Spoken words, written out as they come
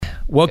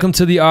Welcome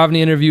to the AVNI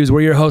Interviews.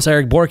 We're your hosts,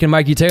 Eric Bork and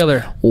Mikey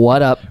Taylor.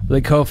 What up?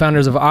 We're the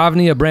co-founders of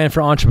AVNI, a brand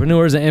for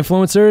entrepreneurs and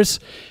influencers.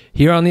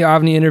 Here on the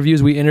AVNI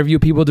Interviews, we interview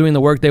people doing the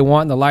work they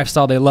want and the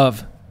lifestyle they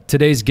love.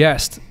 Today's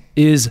guest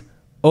is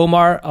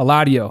Omar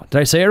Elattar.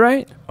 Did I say it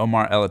right?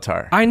 Omar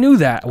Elattar. I knew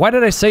that. Why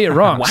did I say it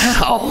wrong?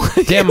 Wow.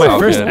 Damn, my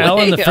first L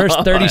in the first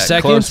 30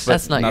 seconds. Close,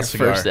 That's not your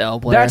cigar. first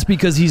L, Blair. That's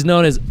because he's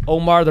known as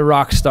Omar the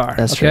Rock Star.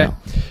 That's okay?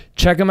 true.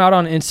 Check him out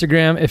on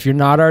Instagram if you're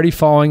not already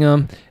following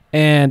him.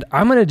 And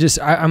I'm gonna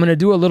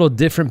do a little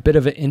different bit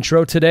of an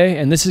intro today,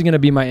 and this is gonna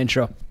be my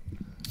intro.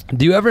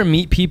 Do you ever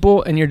meet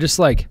people and you're just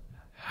like,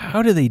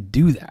 how do they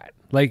do that?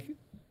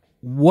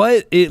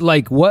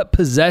 What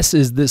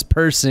possesses this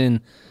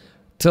person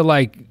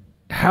to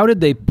how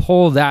did they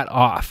pull that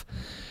off?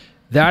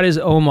 That is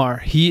Omar.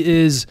 He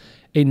is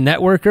a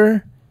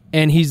networker,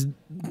 and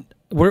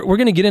we're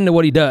going to get into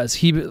what he does.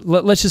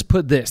 Let's just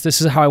put this.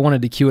 This is how I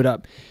wanted to cue it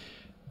up.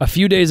 A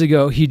few days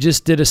ago, he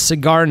just did a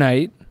cigar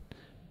night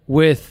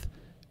with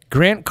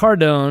Grant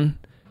Cardone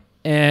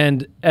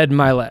and Ed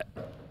Mylett.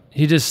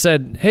 He just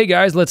said, hey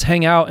guys, let's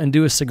hang out and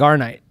do a cigar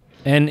night,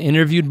 and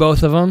interviewed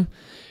both of them.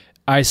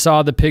 I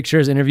saw the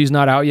pictures. Interview's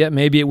not out yet.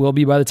 Maybe it will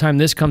be by the time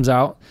this comes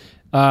out.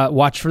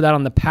 Watch for that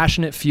on the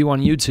Passionate Few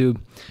on YouTube.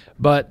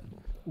 But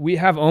we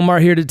have Omar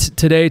here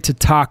today to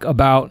talk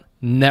about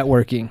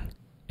networking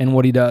and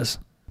what he does.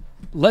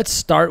 Let's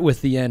start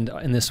with the end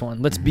in this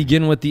one. Let's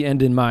begin with the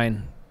end in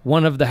mind.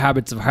 One of the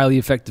habits of highly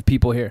effective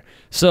people here.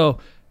 So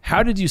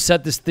how did you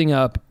set this thing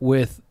up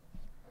with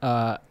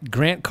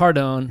Grant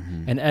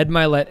Cardone and Ed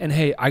Mylett? And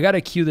hey, I got to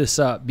cue this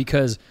up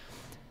because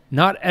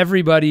not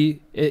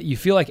everybody, you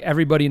feel like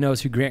everybody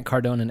knows who Grant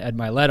Cardone and Ed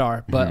Mylett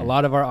are, but a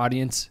lot of our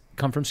audience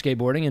come from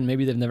skateboarding and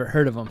maybe they've never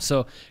heard of them.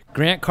 So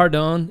Grant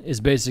Cardone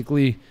is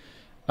basically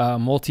a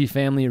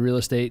multi-family real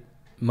estate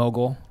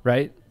mogul,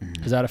 right?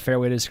 Is that a fair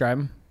way to describe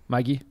him,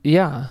 Mikey?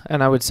 Yeah,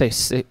 and I would say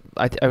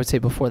I would say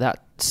before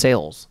that,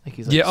 sales. Like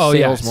he's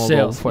sales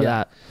mogul before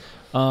that.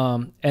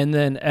 And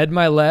then Ed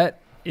Mylett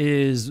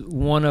is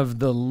one of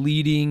the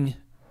leading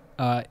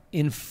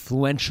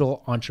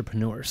influential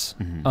entrepreneurs.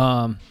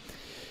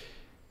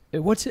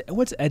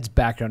 What's Ed's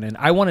background in?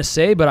 I want to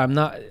say, but I'm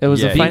not. It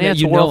was a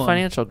World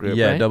Financial Group,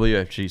 Yeah, right?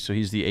 WFG. So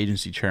he's the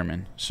agency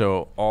chairman.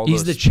 So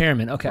he's the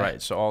chairman. Okay,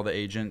 right. So all the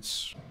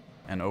agents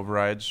and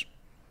overrides,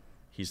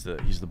 he's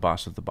the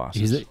boss of the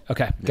bosses.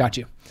 Got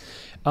you.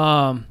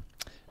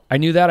 I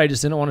knew that. I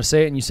just didn't want to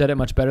say it, and you said it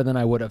much better than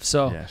I would have.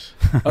 So, yes.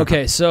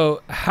 Okay.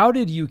 So how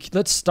did you?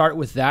 Let's start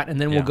with that, and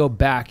then we'll go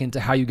back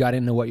into how you got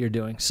into what you're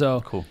doing.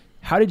 So, cool.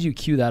 How did you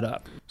cue that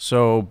up?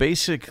 So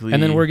basically,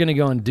 and then we're gonna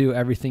go and do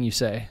everything you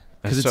say.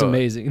 Because it's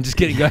amazing. I'm just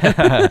kidding. Go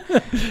ahead.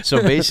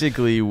 So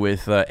basically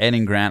with Ed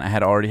and Grant, I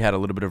had already had a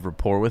little bit of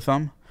rapport with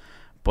them.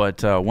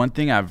 But one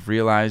thing I've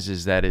realized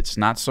is that it's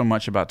not so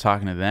much about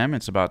talking to them.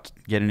 It's about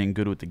getting in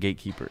good with the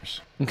gatekeepers.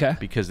 Okay.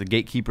 Because the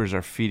gatekeepers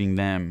are feeding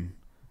them,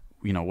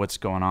 what's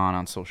going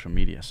on social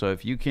media. So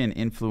if you can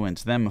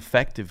influence them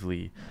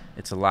effectively,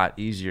 it's a lot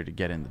easier to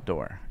get in the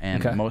door.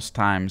 And most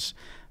times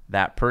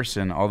that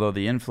person, although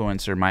the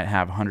influencer might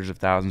have hundreds of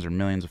thousands or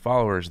millions of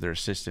followers, their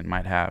assistant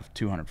might have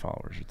 200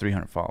 followers or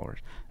 300 followers.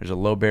 There's a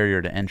low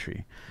barrier to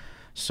entry.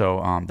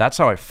 So that's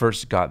how I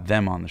first got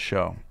them on the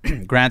show.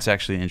 Grant's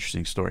actually an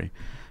interesting story.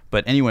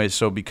 But anyways,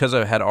 so because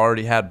I had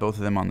already had both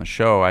of them on the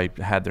show, I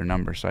had their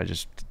number, so I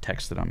just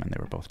texted them, and they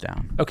were both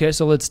down. Okay,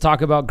 so let's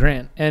talk about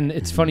Grant. And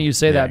it's funny you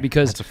say that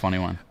because that's a funny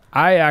one.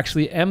 I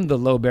actually am the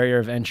low barrier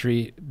of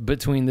entry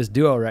between this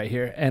duo right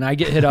here, and I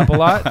get hit up a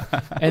lot.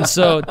 And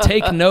so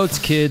take notes,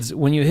 kids.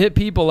 When you hit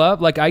people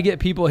up, I get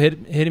people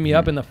hitting me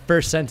up in the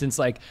first sentence,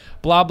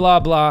 blah, blah,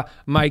 blah,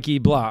 Mikey,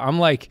 blah. I'm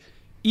like,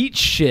 eat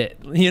shit,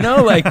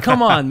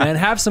 come on, man,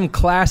 have some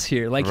class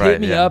here.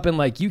 Hit me up,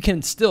 and you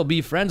can still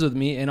be friends with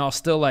me, and I'll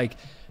still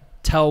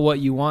tell what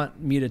you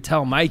want me to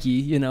tell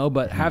Mikey,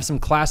 but have some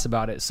class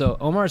about it. So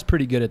Omar's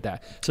pretty good at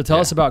that. So tell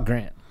us about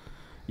Grant.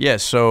 Yeah,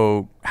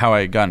 so how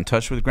I got in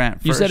touch with Grant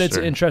first. You said it's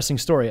an interesting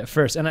story at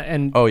first.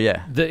 And oh,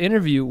 yeah. The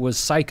interview was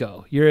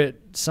psycho. You're at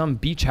some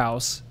beach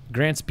house,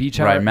 Grant's beach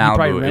house. Right, Malibu. You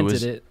probably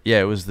rented it.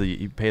 Yeah,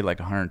 you paid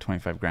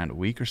 $125,000 a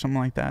week or something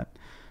like that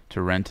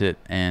to rent it.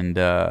 And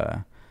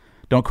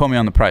don't quote me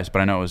on the price,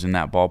 but I know it was in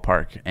that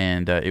ballpark.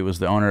 And it was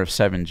the owner of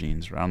Seven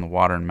Jeans around the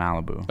water in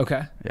Malibu.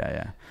 Okay.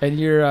 Yeah. And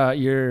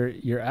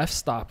your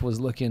f-stop was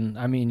looking,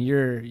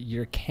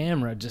 your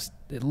camera just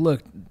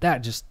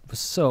was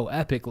so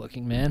epic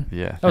looking, man.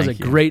 Yeah. That was a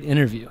great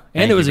interview.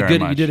 And it was you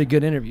did a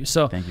good interview.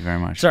 So thank you very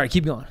much. Sorry,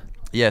 keep going.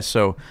 Yeah,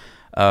 so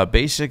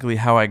basically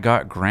how I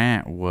got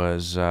Grant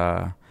was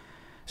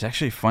it's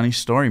actually a funny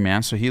story,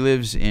 man. So he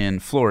lives in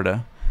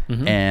Florida.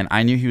 And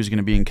I knew he was going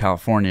to be in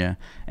California.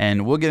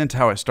 And we'll get into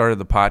how I started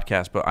the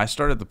podcast, but I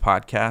started the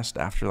podcast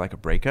after a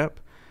breakup.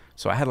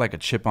 So I had a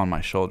chip on my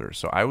shoulder.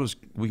 So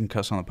we can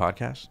cuss on the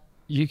podcast?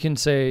 You can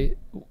say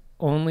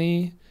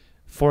only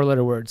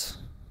 4-letter words.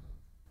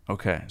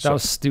 Okay. That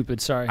was stupid.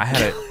 Sorry. I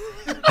had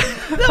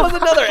That was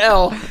another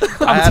L.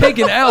 I'm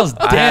taking L's.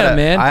 Damn,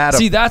 man.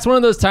 See, that's one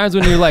of those times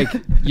when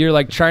you're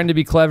like trying to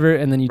be clever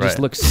and then you just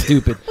look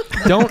stupid.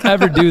 Don't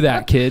ever do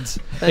that, kids.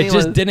 It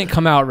just didn't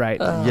come out right.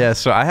 Yeah,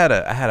 so I had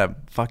a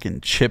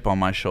fucking chip on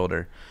my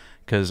shoulder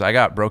because I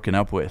got broken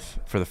up with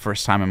for the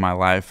first time in my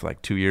life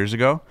like 2 years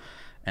ago.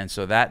 And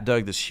so that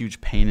dug this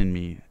huge pain in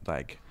me,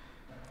 like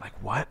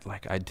what?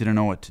 Like I didn't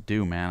know what to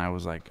do, man. I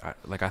was like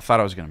I thought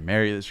I was gonna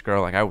marry this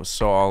girl. Like I was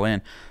so all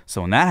in.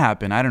 So when that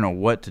happened, I didn't know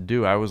what to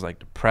do. I was like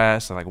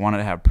depressed. I like wanted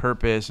to have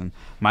purpose. And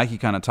Mikey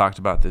kind of talked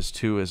about this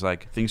too. Is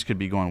like things could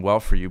be going well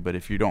for you, but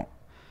if you don't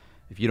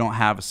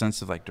have a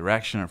sense of like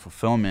direction or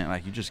fulfillment,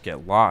 like you just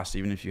get lost,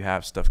 even if you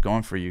have stuff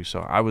going for you.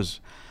 So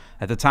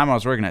at the time I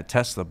was working at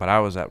Tesla, but I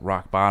was at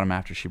rock bottom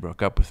after she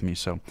broke up with me.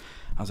 So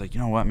I was like, you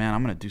know what, man,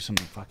 I'm gonna do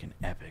something fucking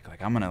epic.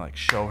 Like I'm gonna like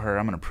show her.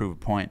 I'm gonna prove a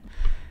point.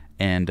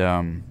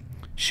 And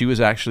she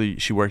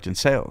worked in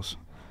sales,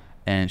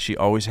 and she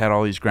always had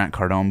all these Grant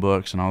Cardone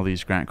books and all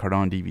these Grant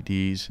Cardone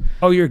DVDs.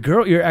 Oh, your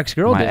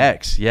ex-girl? My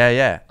ex,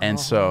 yeah. And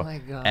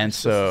my gosh, and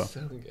so,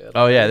 so good.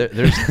 Oh yeah,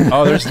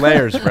 there's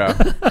layers, bro.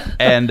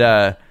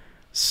 And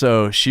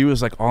so she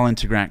was like all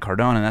into Grant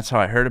Cardone, and that's how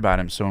I heard about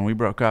him. So when we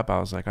broke up,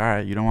 I was like, all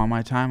right, you don't want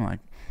my time?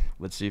 Like,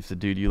 let's see if the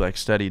dude you like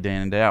study day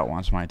in and day out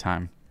wants my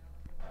time.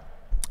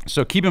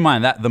 So keep in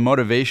mind that the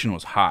motivation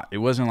was hot. It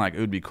wasn't like it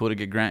would be cool to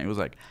get Grant. It was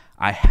like,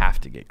 I have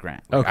to get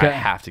Grant. Like, okay. I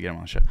have to get him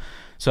on the show.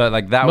 So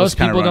like that Most was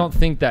kind of people don't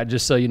think that,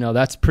 just so you know.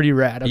 That's pretty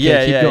rad. Okay,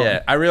 yeah, keep going.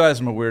 Yeah. I realize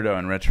I'm a weirdo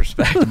in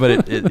retrospect, but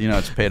it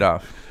it's paid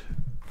off.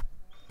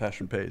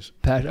 Passion pays.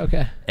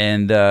 Okay.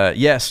 And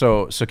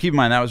so keep in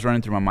mind that was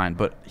running through my mind.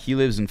 But he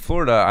lives in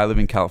Florida. I live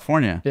in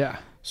California. Yeah.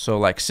 So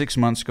like 6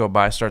 months go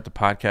by, start the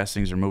podcast,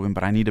 things are moving,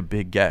 but I need a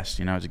big guest,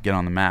 to get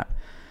on the map.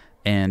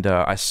 And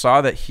I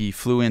saw that he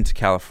flew into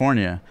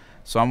California.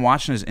 So I'm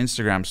watching his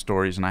Instagram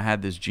stories, and I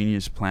had this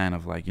genius plan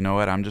of like, you know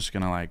what, I'm just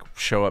going to like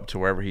show up to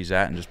wherever he's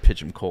at and just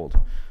pitch him cold.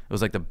 It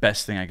was like the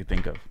best thing I could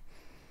think of.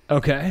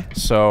 Okay.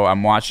 So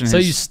I'm watching So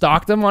you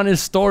stalked him on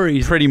his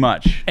stories. Pretty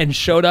much. And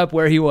showed up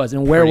where he was.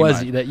 And where was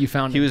he that you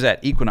found him? He was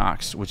at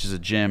Equinox, which is a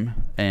gym.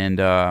 And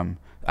I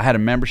had a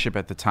membership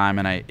at the time,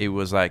 and it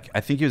was like, I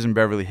think he was in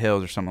Beverly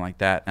Hills or something like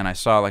that. And I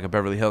saw like a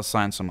Beverly Hills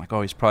sign. So I'm like,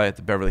 oh, he's probably at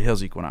the Beverly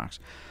Hills Equinox.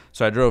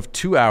 So I drove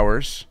 2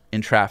 hours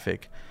in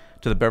traffic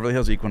to the Beverly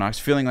Hills Equinox,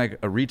 feeling like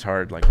a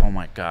retard, like, oh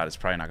my God, it's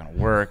probably not going to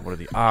work. What are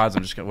the odds?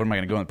 What am I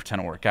going to go and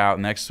pretend to work out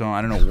next to him?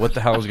 I don't know what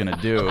the hell I was going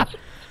to do.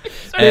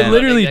 They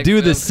literally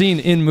do this scene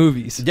in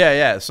movies.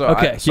 Yeah. So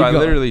okay, I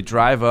literally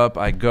drive up,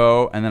 I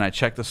go, and then I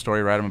check the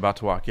story, right? I'm about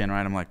to walk in,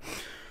 right? I'm like,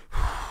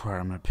 all right,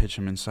 I'm going to pitch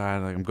him inside.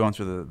 Like I'm going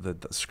through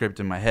the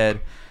script in my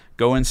head,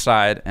 go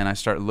inside, and I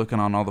start looking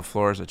on all the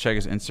floors. I check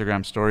his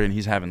Instagram story, and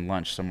he's having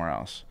lunch somewhere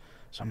else.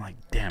 So I'm like,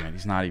 damn it,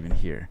 he's not even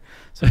here.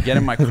 So I get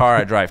in my car,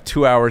 I drive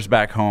 2 hours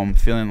back home,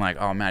 feeling like,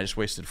 oh man, I just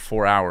wasted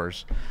 4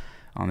 hours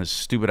on this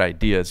stupid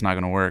idea. It's not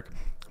going to work.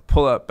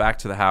 Pull up back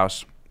to the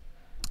house,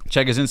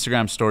 check his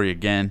Instagram story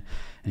again,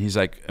 and he's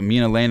like, me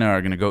and Elena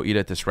are going to go eat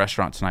at this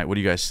restaurant tonight. What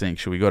do you guys think?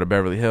 Should we go to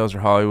Beverly Hills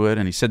or Hollywood?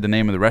 And he said the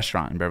name of the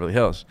restaurant in Beverly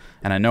Hills,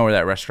 and I know where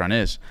that restaurant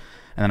is.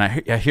 And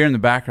then I hear in the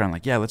background,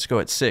 like, yeah, let's go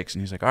at 6.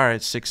 And he's like, all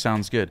right, 6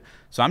 sounds good.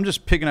 So I'm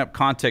just picking up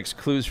context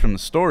clues from the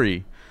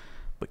story.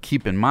 But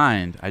keep in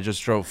mind, I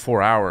just drove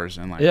 4 hours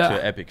and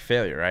to epic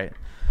failure, right?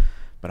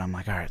 But I'm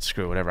like, all right,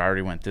 screw it, whatever. I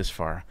already went this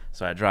far.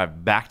 So I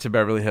drive back to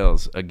Beverly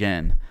Hills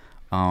again.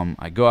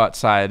 I go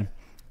outside.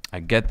 I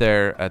get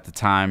there at the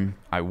time.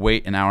 I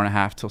wait an hour and a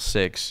half till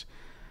 6.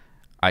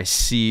 I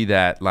see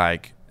that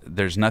like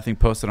there's nothing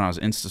posted on his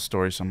Insta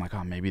story. So I'm like,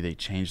 oh, maybe they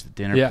changed the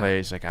dinner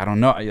place. Like, I don't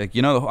know. Like,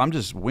 I'm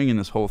just winging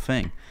this whole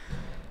thing.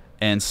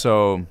 And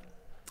so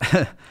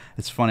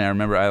it's funny. I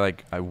remember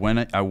I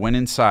went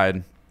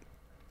inside.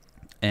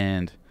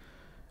 And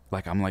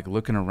like I'm like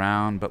looking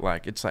around, but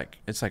like it's like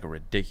a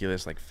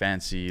ridiculous like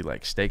fancy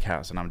like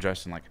steakhouse, and I'm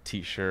dressed in like a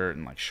t-shirt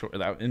and like short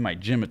in my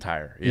gym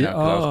attire, because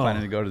I was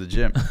planning to go to the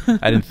gym.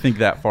 I didn't think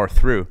that far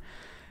through,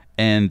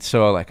 and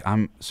so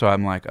I'm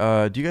like,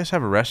 do you guys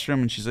have a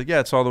restroom? And she's like,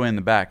 yeah, it's all the way in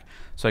the back.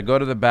 So I go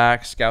to the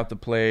back, scout the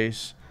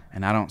place,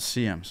 and I don't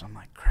see him. So I'm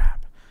like,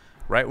 crap.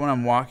 Right when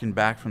I'm walking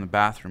back from the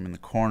bathroom in the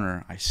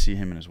corner, I see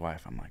him and his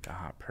wife. I'm like,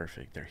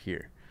 perfect, they're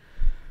here.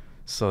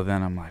 So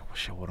then I'm like, well,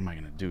 shit, what am I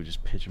going to do?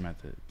 Just pitch him at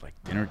the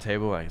dinner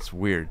table? Like, it's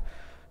weird.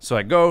 So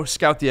I go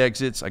scout the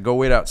exits. I go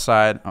wait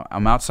outside.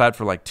 I'm outside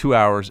for 2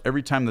 hours.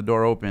 Every time the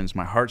door opens,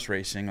 my heart's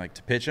racing. Like,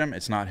 to pitch him,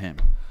 it's not him.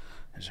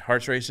 His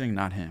heart's racing,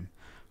 not him.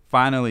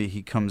 Finally,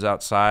 he comes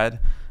outside.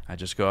 I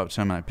just go up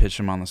to him and I pitch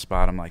him on the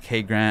spot. I'm like,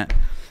 hey, Grant,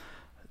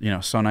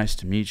 so nice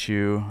to meet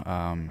you.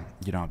 I'm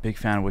a big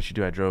fan of what you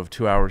do. I drove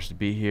 2 hours to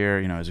be here.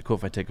 Is it cool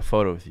if I take a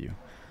photo with you?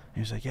 And he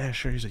was like, yeah,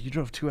 sure. He's like, you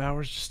drove 2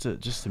 hours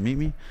just to meet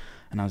me?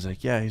 And I was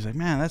like, yeah. He's like,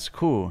 man, that's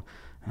cool.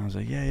 And I was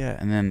like, yeah.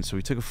 And then so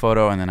we took a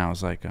photo, and then I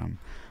was like,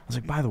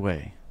 by the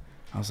way,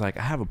 I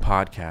have a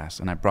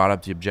podcast, and I brought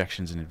up the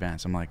objections in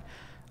advance. I'm like,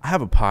 I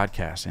have a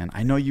podcast, and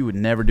I know you would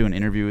never do an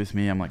interview with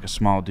me. I'm like a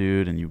small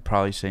dude, and you would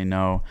probably say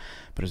no.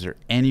 But is there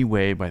any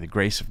way, by the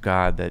grace of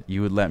God, that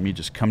you would let me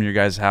just come to your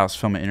guys' house,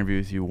 film an interview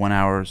with you, 1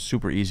 hour,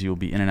 super easy, we'll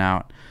be in and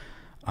out.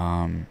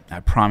 I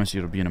promise you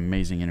it'll be an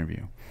amazing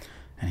interview.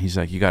 And he's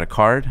like, you got a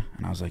card?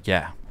 And I was like,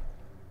 yeah.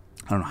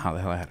 I don't know how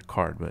the hell I had a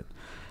card, but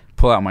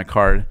pull out my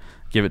card,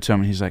 give it to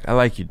him, and he's like, I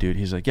like you, dude.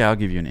 He's like, yeah, I'll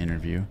give you an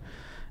interview.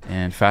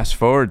 And fast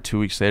forward, 2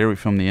 weeks later, we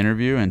filmed the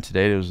interview, and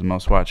today it was the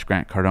most watched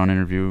Grant Cardone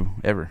interview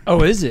ever.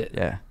 Oh, is it?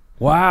 Yeah.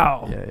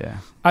 Wow. Yeah.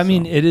 I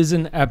mean, it is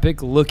an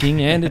epic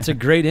looking, and it's a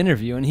great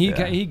interview, and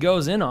he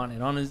goes in on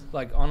it, on his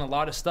on a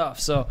lot of stuff.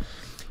 So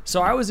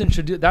I was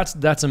introduced.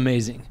 That's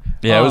amazing.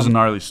 Yeah, it was a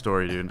gnarly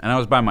story, dude. And I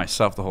was by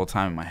myself the whole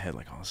time in my head,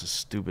 like, oh, this is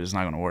stupid. It's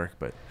not gonna work,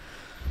 but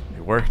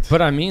it worked.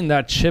 But I mean,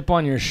 that chip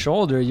on your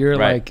shoulder, you're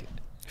like,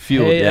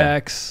 fueled. Hey,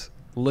 X,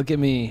 look at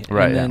me.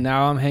 Right. And then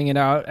now I'm hanging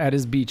out at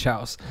his beach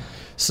house.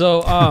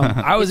 So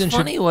I was It's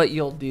funny what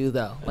you'll do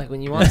though. Like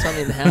when you want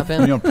something to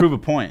happen, prove a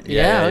point.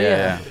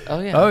 Yeah.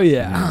 Oh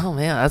yeah. Oh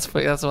man,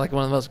 that's like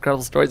one of the most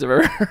incredible stories I've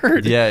ever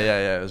heard.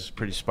 Yeah. It was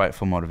pretty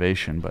spiteful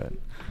motivation, but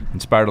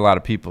inspired a lot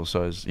of people.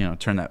 So it's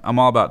I'm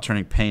all about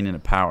turning pain into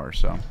power.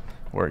 So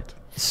it worked.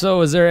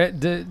 So is there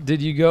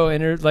did you go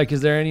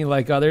is there any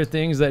like other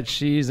things that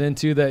she's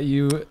into that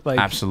you like?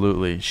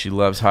 Absolutely. She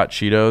loves Hot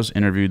Cheetos,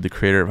 interviewed the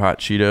creator of Hot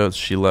Cheetos.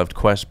 She loved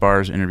Quest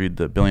bars, interviewed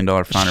the $1 billion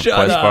founder of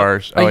Quest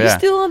bars. Are you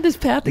still on this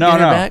path to get her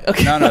back?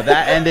 Okay. No,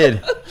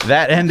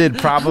 that ended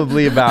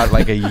probably about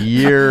like a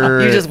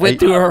year. You just went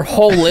through her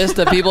whole list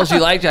of people she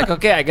liked. You're like,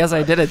 okay, I guess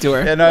I did it to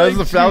her. Yeah, no,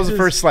 that was the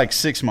first like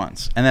 6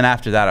 months. And then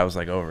after that I was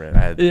like over it.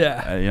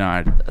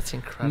 That's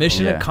incredible.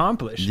 Mission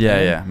accomplished.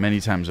 Yeah,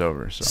 many times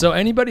over. So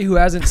anybody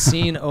who hasn't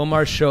seen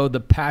Omar's show,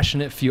 The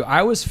Passionate Few,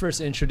 I was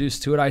first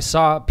introduced to it. I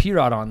saw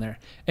P-Rod on there,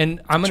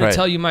 and I'm going to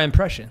tell you my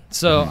impression.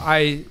 So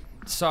I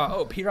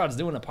saw, P-Rod's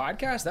doing a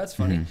podcast? That's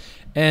funny.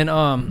 And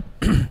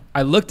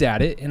I looked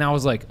at it, and I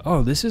was like,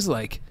 oh, this is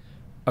like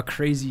a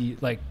crazy,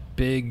 like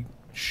big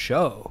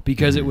show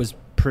because it was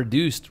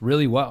produced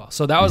really well.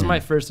 So that was my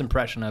first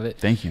impression of it.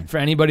 Thank you. For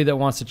anybody that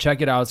wants to check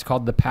it out, it's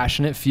called The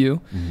Passionate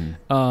Few.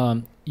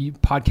 You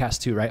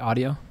podcast too, right?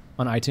 Audio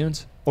on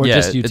iTunes? Or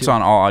just YouTube? It's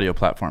on all audio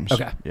platforms.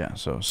 Okay. Yeah,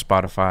 so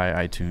Spotify,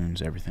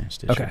 iTunes, everything.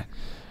 Stitcher. Okay.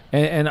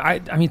 And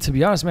I mean, to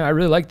be honest, man, I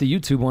really like the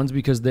YouTube ones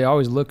because they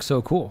always look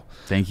so cool.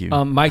 Thank you.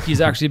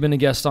 Mikey's actually been a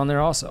guest on there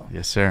also.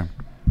 Yes, sir.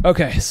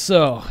 Okay,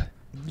 so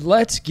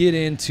let's get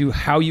into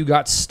how you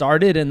got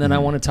started, and then I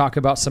want to talk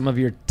about some of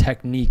your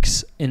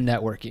techniques in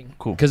networking.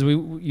 Cool. Because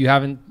you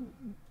haven't.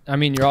 I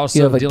mean, you're also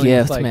you have a dealing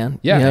gift, with like, man.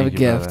 Yeah, you have a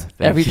gift.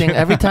 Everything.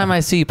 Every time I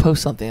see you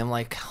post something, I'm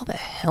like, how the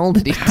hell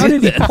did he How do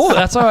did this? he pull?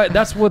 That's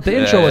what the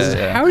intro was.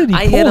 Yeah. How did he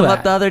pull I hit him that?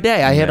 up the other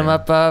day. I hit him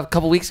up a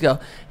couple weeks ago.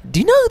 Do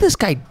you know who this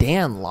guy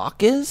Dan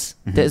Locke is?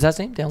 Is that his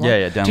name? Dan Locke?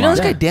 Yeah, Dan Do you know who Locke.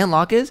 this guy Dan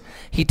Locke is?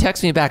 He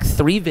texted me back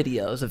 3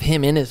 videos of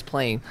him in his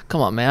plane. Come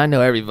on, man. I know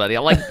everybody.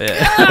 I'm like,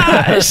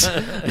 gosh.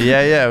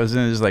 Yeah. I was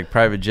in his like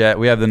private jet.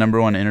 We have the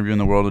 #1 interview in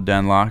the world with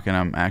Dan Locke,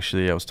 and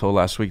I was told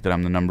last week that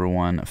I'm the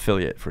 #1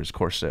 affiliate for his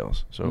course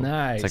sales. So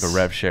nice. It's like a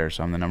rev share,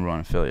 so I'm the #1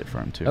 affiliate for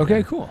him too. Okay,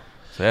 yeah. cool.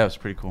 So yeah, it was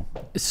pretty cool.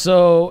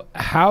 So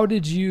how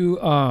did you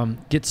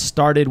get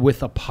started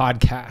with a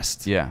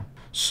podcast? Yeah.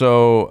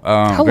 So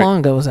How long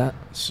ago was that?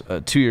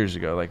 2 years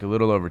ago, like a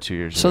little over 2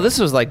 years ago. So this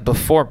was like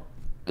before,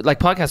 like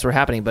podcasts were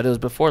happening, but it was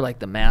before like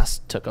the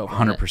mass took over.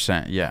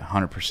 100%. Yeah,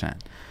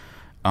 100%.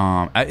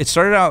 It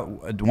started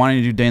out wanting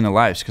to do day in the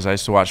lives because I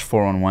used to watch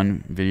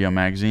 411 Video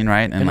Magazine,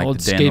 right? And An like old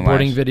the day in the skateboarding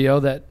lives. video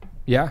that,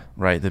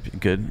 Right.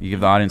 Good. You give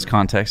the audience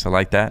context. I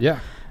like that. Yeah.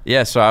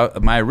 Yeah, so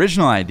my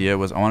original idea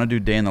was I want to do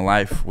day in the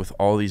life with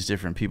all these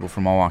different people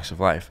from all walks of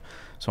life.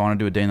 So I want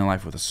to do a day in the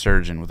life with a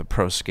surgeon, with a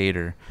pro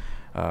skater,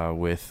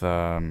 with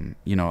a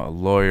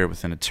lawyer,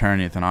 with an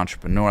attorney, with an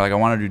entrepreneur. Like I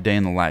want to do day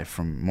in the life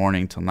from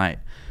morning till night.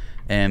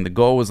 And the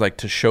goal was like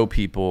to show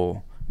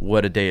people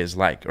what a day is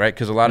like, right?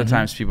 Because a lot of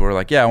times people are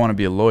like, yeah, I want to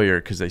be a lawyer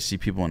because they see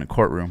people in a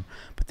courtroom,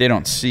 but they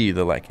don't see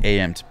the like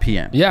AM to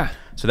PM. Yeah.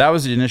 So that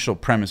was the initial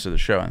premise of the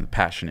show and the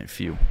passionate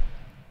few.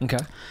 Okay.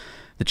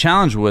 The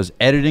challenge was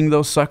editing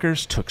those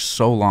suckers took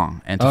so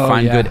long, and to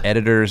find good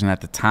editors. And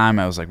at the time,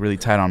 I was like really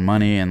tight on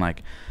money, and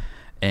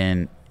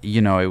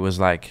it was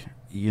like,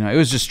 it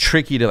was just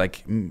tricky to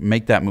like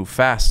make that move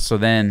fast. So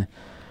then,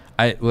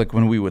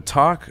 when we would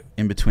talk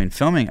in between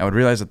filming, I would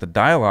realize that the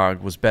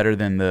dialogue was better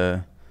than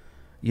the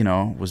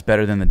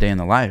day in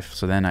the life.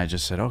 So then I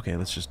just said, okay,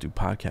 let's just do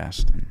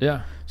podcast. And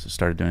so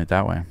started doing it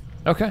that way.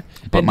 Okay.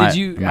 But did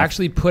you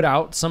actually put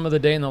out some of the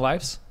day in the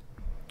lives?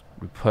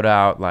 We put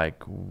out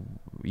like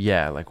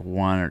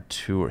 1 or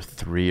 2 or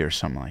 3 or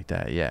something like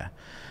that. Yeah.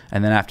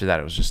 And then after that,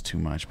 it was just too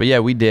much. But yeah,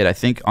 we did. I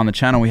think on the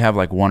channel, we have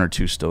like 1 or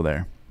 2 still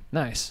there.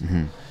 Nice.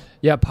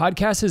 Yeah.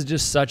 Podcast is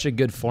just such a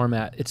good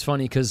format. It's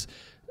funny because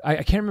I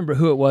can't remember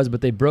who it was,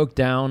 but they broke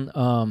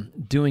down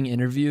doing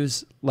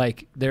interviews.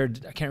 Like I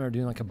can't remember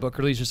doing like a book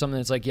release or something.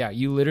 It's like,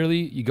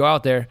 you go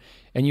out there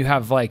and you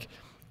have like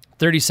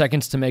 30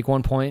 seconds to make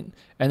one point,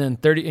 and then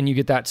 30, and you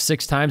get that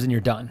 6 times and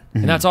you're done.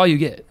 And that's all you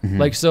get.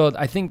 Like, so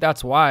I think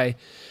that's why,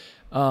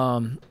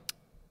 Jordan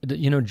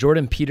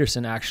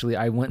Peterson, actually,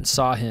 I went and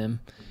saw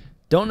him.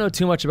 Don't know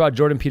too much about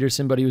Jordan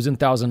Peterson, but he was in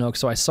Thousand Oaks,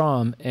 so I saw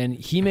him, and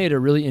he made a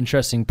really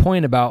interesting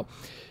point about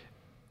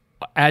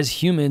as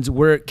humans,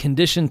 we're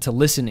conditioned to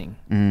listening,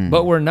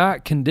 but we're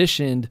not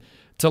conditioned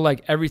to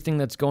like everything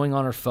that's going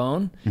on our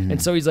phone.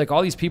 And so he's like,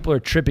 all these people are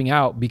tripping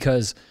out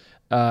because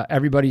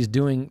everybody's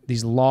doing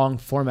these long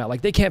format.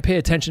 Like they can't pay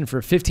attention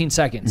for 15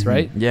 seconds,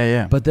 right?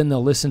 Yeah. But then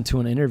they'll listen to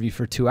an interview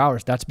for 2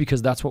 hours. That's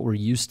because that's what we're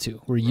used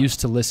to. We're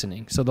used to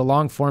listening. So the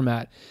long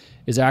format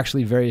is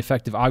actually very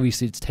effective.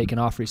 Obviously, it's taken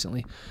off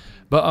recently.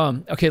 But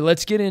okay,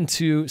 let's get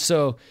into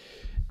so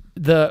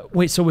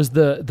was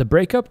the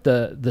breakup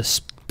the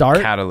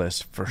start?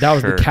 Catalyst for that sure.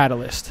 Was the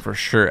catalyst. For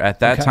sure. At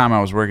that time, I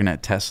was working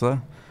at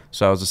Tesla.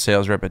 So I was a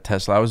sales rep at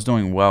Tesla. I was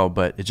doing well,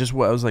 but I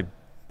was like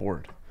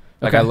bored.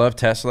 Like I love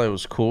Tesla. It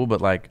was cool,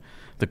 but like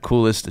the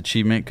coolest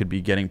achievement could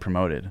be getting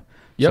promoted.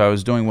 Yep. So I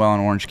was doing well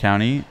in Orange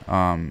County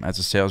as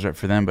a sales rep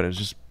for them, but it was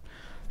just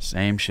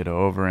same shit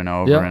over and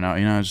over and over.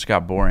 You know, it just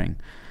got boring.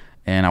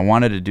 And I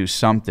wanted to do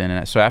something.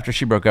 And so after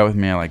she broke up with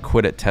me, I like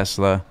quit at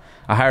Tesla.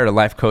 I hired a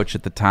life coach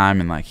at the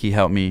time, and like he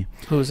helped me.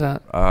 Who was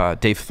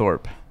that? Dave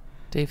Thorpe.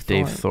 Dave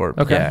Thorpe.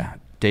 Okay. Yeah.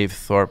 Dave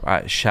Thorpe.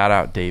 Shout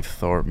out Dave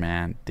Thorpe,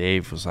 man.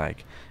 Dave was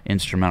like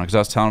instrumental because I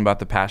was telling him about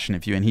the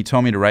passionate few, and he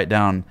told me to write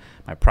down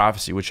my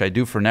prophecy, which I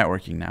do for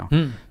networking now.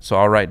 So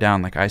I'll write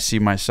down like I see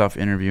myself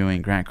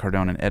interviewing Grant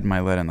Cardone and Ed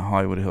Mylett in the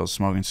Hollywood Hills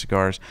smoking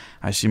cigars.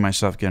 I see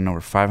myself getting over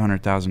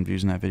 500,000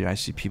 views in that video. I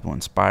see people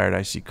inspired.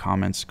 I see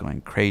comments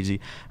going crazy.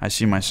 I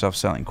see myself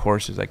selling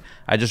courses. Like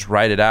I just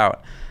write it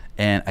out,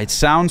 and it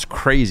sounds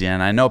crazy,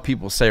 and I know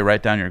people say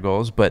write down your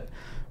goals, but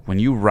when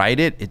you write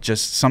it, it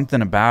just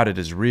something about it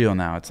is real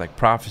now. It's like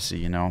prophecy,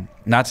 you know,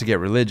 not to get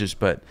religious,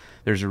 but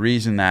there's a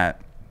reason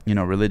that, you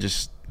know,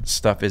 religious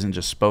stuff isn't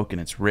just spoken,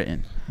 it's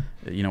written.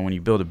 You know, when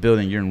you build a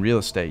building, you're in real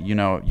estate, you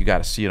know, you got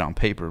to see it on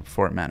paper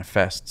before it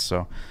manifests.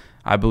 So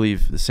I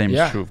believe the same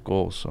is true of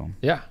goals. So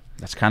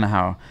that's kind of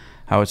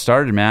how it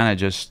started, man.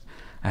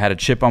 I had a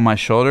chip on my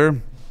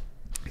shoulder,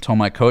 told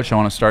my coach I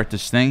want to start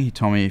this thing. He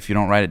told me if you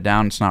don't write it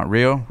down, it's not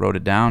real. Wrote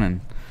it down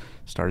and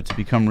started to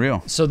become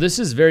real. So this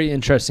is very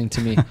interesting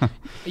to me.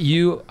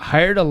 You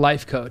hired a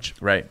life coach.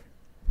 Right.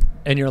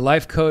 And your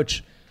life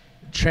coach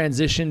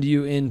transitioned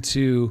you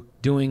into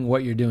doing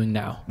what you're doing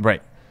now.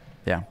 Right.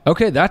 Yeah.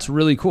 Okay, that's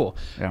really cool.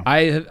 Yeah.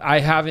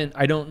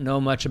 I don't know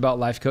much about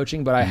life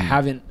coaching, but I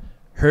haven't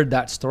heard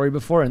that story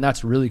before, and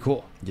that's really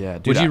cool. Yeah.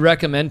 Dude, would you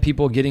recommend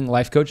people getting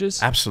life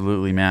coaches?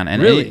 Absolutely, man.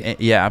 And really?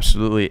 Yeah,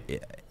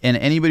 absolutely. And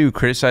anybody who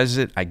criticizes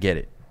it, I get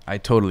it. I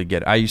totally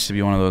get it. I used to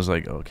be one of those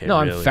like, okay, no,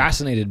 really? I'm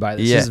fascinated by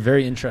this. This is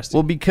very interesting.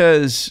 Well,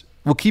 because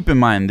keep in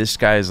mind, this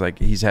guy is like,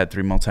 he's had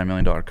 3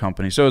 multi-million-dollar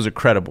companies, so he's a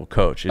credible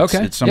coach.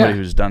 It's somebody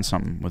who's done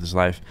something with his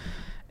life.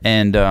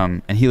 And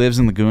he lives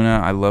in Laguna.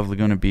 I love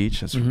Laguna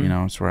Beach. That's you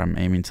know, it's where I'm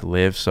aiming to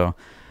live. So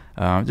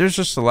there's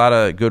just a lot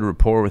of good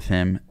rapport with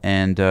him.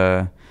 And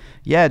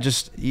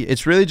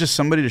it's really just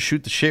somebody to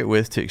shoot the shit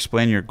with, to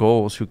explain your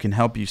goals, who can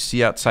help you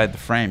see outside the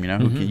frame. You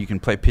know, you can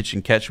play pitch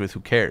and catch with. Who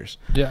cares?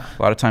 Yeah.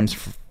 A lot of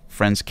times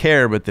friends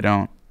care, but they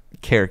don't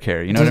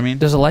care. You know what I mean?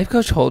 Does a life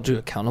coach hold you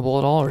accountable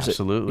at all? Or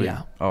absolutely.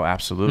 Yeah. Oh,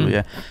 absolutely.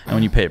 Yeah. And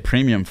when you pay a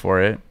premium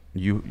for it,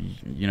 you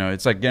know,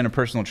 it's like getting a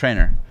personal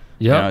trainer.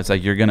 Yeah, you know, it's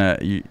like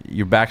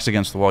your back's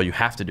against the wall. You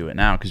have to do it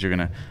now because you're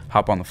gonna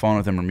hop on the phone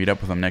with them or meet up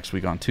with them next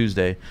week on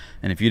Tuesday.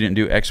 And if you didn't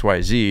do X,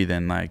 Y, Z,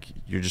 then like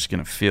you're just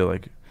gonna feel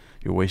like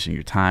you're wasting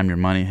your time, your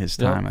money, his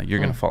time. Like you're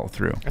gonna follow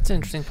through. That's an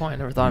interesting point. I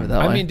never thought of it that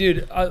way. I mean,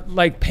 dude,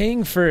 like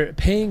paying for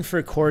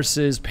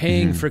courses,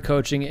 paying for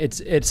coaching,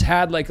 it's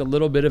had like a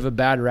little bit of a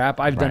bad rap.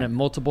 I've done it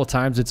multiple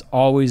times. It's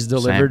always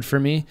delivered for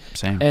me.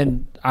 Same.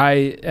 And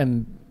I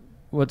am.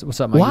 What's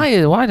up,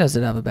 Mikey? Why does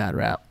it have a bad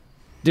rap?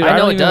 Dude, I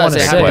know it does.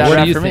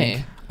 What do you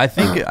think? I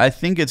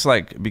think it's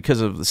like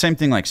because of the same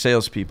thing like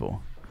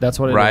salespeople. That's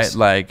what it is. Right?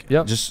 Like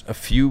just a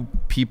few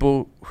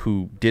people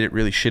who did it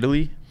really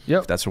shittily,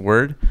 if that's a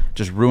word,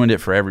 just ruined it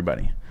for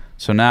everybody.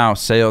 So now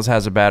sales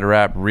has a bad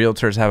rap,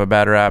 realtors have a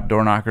bad rap,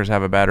 door knockers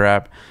have a bad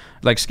rap,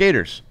 like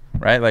skaters,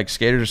 right? Like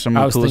skaters are some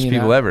of the coolest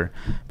people ever.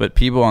 But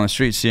people on the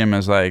street see them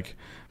as like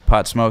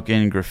pot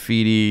smoking,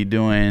 graffiti,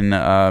 doing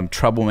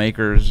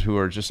troublemakers who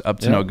are just up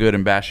to no good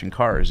and bashing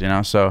cars, you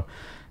know? So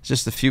it's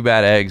just a few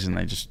bad eggs and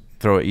they just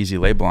throw an easy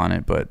label on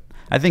it. But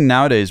I think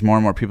nowadays more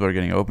and more people are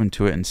getting open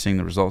to it and seeing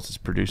the results it's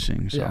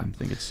producing. So I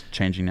think it's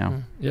changing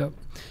now. Yep.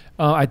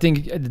 I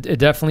think it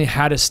definitely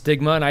had a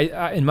stigma, and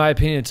I, in my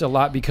opinion, it's a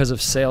lot because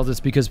of sales. It's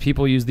because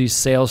people use these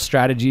sales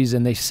strategies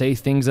and they say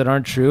things that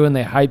aren't true and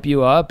they hype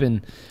you up.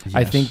 And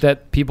I think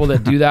that people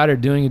that do that are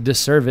doing a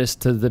disservice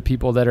to the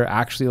people that are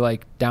actually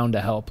like down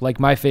to help. Like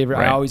my favorite,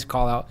 I always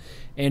call out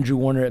Andrew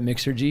Warner at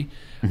Mixergy.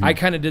 I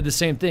kind of did the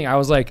same thing. I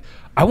was like,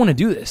 I want to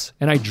do this,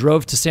 and I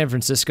drove to San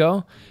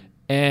Francisco,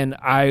 and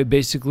I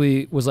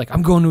basically was like,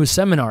 I'm going to a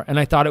seminar, and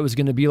I thought it was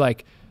going to be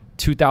like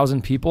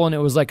 2,000 people, and it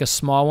was like a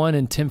small one,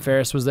 and Tim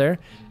Ferriss was there,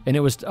 and it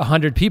was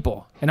 100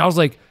 people, and I was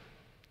like,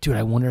 dude,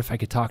 I wonder if I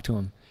could talk to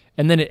him.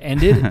 And then it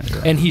ended,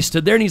 and he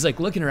stood there, and he's like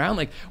looking around,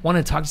 like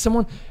wanting to talk to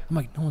someone. I'm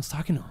like, no one's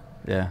talking to him.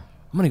 Yeah,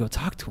 I'm gonna go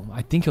talk to him.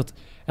 I think he'll.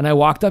 And I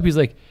walked up, he's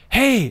like,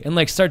 hey, and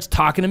like starts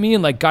talking to me,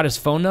 and like got his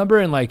phone number,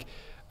 and like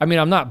I mean,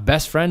 I'm not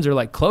best friends or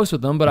like close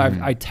with him, but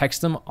I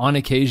text him on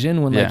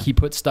occasion when like he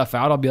puts stuff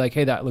out. I'll be like,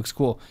 hey, that looks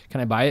cool. Can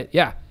I buy it?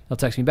 Yeah. He'll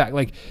text me back.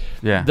 Like,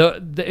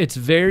 it's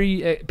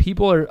very,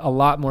 people are a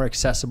lot more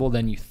accessible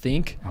than you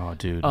think. Oh,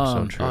 dude,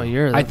 so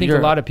true. I think a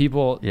lot of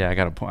people. Yeah,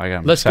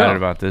 I'm excited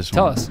about this one.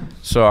 Tell us.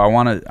 So I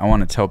want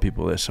to tell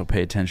people this. So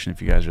pay attention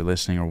if you guys are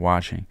listening or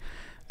watching.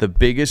 The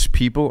biggest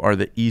people are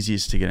the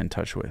easiest to get in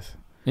touch with.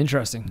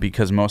 Interesting.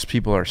 Because most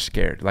people are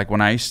scared. Like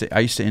when I used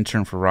to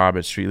intern for Rob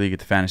at Street League at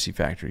the Fantasy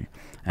Factory.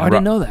 And I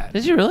didn't know that.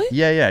 Did you really?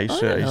 Yeah. I used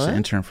to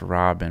intern for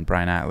Rob and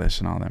Brian Atlas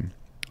and all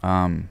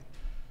them.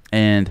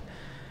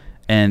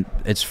 And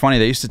it's funny,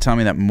 they used to tell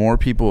me that more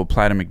people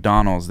apply to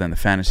McDonald's than the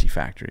Fantasy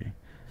Factory.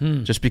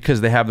 Just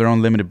because they have their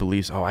own limited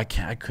beliefs. Oh, I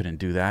couldn't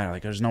do that.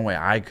 Like, there's no way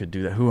I could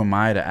do that. Who am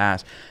I to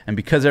ask? And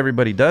because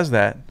everybody does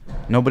that,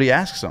 nobody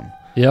asks them.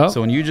 Yeah.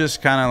 So when you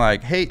just kind of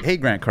like, hey,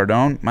 Grant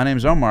Cardone, my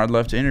name's Omar. I'd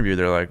love to interview.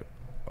 They're like,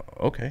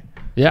 okay.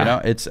 Yeah. You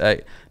know, it's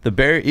the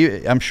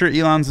barrier. I'm sure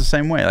Elon's the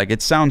same way. Like,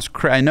 it sounds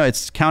I know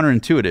it's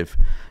counterintuitive,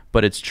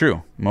 but it's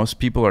true. Most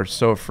people are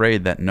so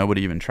afraid that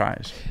nobody even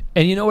tries.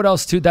 And you know what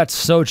else too? That's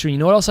so true. You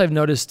know what else I've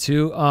noticed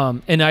too?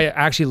 And I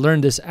actually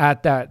learned this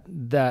at that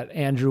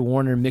Andrew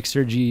Warner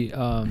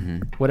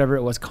Mixergy, whatever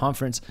it was,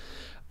 conference.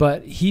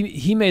 But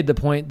he made the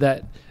point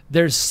that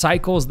there's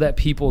cycles that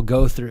people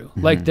go through.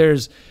 Like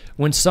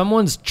when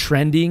someone's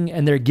trending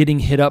and they're getting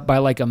hit up by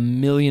like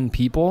 1 million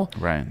people,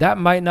 that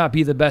might not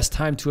be the best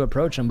time to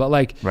approach them. But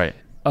like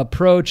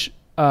approach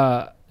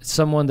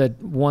someone that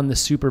won the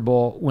Super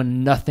Bowl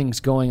when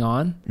nothing's going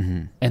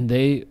on, and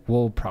they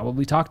will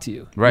probably talk to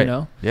you. Right. You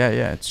know?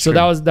 Yeah. It's so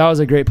true. that was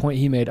a great point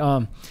he made.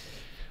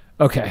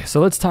 Okay, so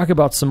let's talk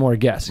about some more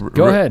guests.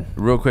 Go ahead.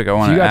 Real quick, I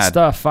want to add. You got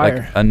stuff, fire.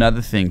 Like,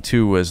 another thing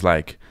too was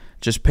like,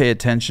 just pay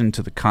attention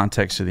to the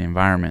context of the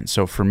environment.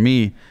 So for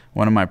me,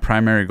 one of my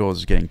primary goals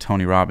is getting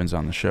Tony Robbins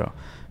on the show.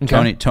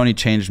 Okay. Tony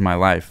changed my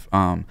life.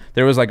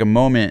 There was like a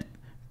moment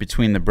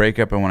between the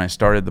breakup and when I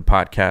started the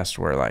podcast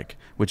where like,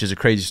 which is a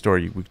crazy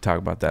story. We can talk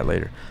about that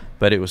later.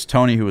 But it was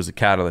Tony who was the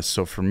catalyst.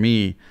 So for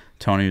me,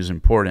 Tony was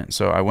important.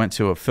 So I went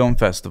to a film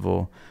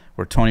festival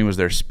where Tony was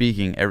there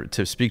speaking.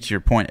 To speak to your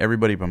point,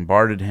 everybody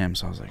bombarded him.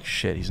 So I was like,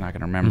 shit, he's not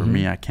going to remember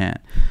me. I can't.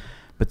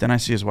 But then I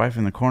see his wife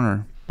in the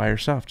corner by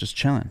herself, just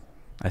chilling.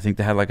 I think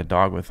they had like a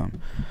dog with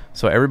them.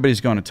 So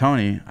everybody's going to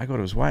Tony. I go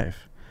to his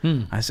wife.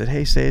 I said,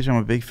 hey, Sage, I'm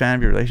a big fan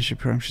of your relationship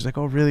program. She's like,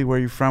 oh, really? Where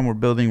are you from? We're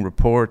building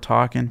rapport,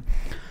 talking.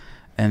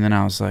 And then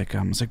I was like,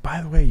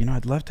 by the way,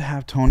 I'd love to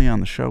have Tony on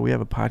the show. We have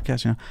a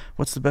podcast.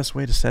 What's the best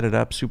way to set it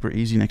up? Super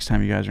easy. Next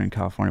time you guys are in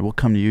California, we'll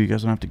come to you. You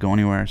guys don't have to go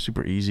anywhere.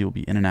 Super easy. We'll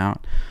be in and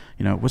out.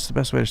 What's the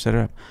best way to set it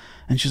up?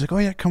 And she's like, oh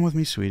yeah, come with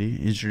me, sweetie.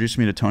 He introduced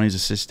me to Tony's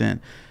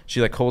assistant. She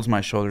like holds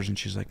my shoulders and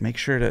she's like, make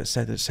sure to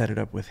set it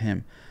up with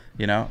him.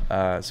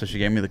 So she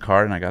gave me the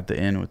card and I got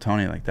the in with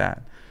Tony like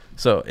that.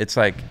 So it's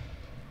like,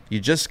 you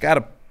just got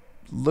to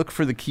look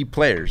for the key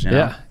players.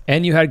 Yeah.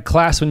 And you had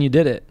class when you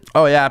did it.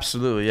 Oh yeah,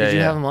 absolutely. Yeah. Did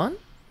you have him on?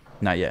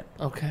 Not yet.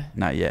 Okay.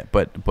 Not yet,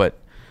 but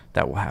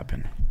that will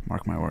happen.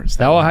 Mark my words.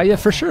 Yeah,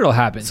 for sure it'll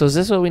happen. So is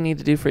this what we need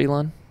to do for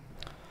Elon?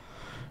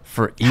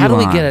 For Elon. How do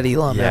we get at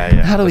Elon?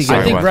 Yeah. How do we get?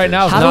 I think right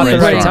now is not the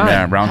right time.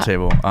 Yeah,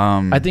 roundtable.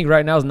 I think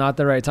right now is not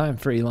the right time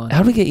for Elon.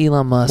 How do we get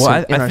Elon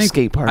Musk in our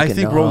skate park? I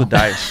think roll the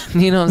dice.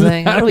 You know what I'm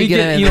saying? How do we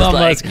get Elon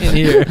Musk in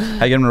here?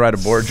 I get him to ride a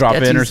board, drop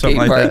in or something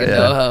like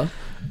that.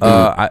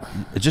 Yeah.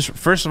 Just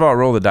first of all,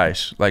 roll the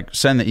dice. Like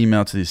send the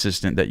email to the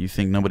assistant that you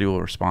think nobody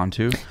will respond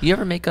to. You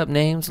ever make up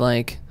names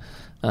like?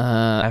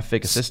 I have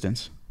fake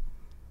assistants.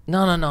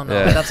 No.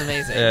 Yeah. That's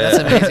amazing. That's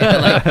amazing.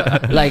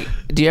 But like,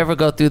 do you ever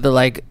go through the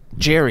like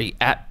Jerry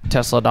at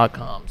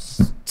Tesla.com,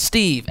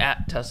 Steve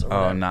at Tesla?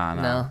 Oh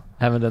no.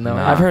 Haven't done that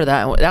one. I've heard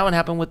that. That one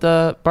happened with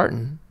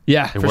Barton.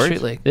 Yeah, for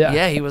Street League.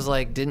 Yeah, he was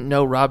like, didn't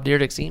know Rob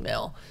Dyrdek's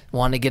email,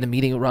 wanted to get a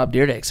meeting with Rob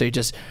Dyrdek, so he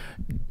just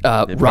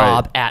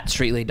Rob at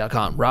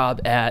StreetLeague.com,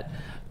 Rob at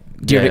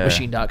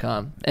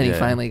DyrdekMachine.com, and he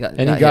finally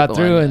got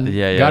through and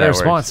got a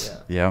response.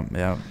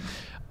 Yeah.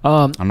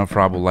 I don't know if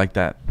Rob will like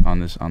that on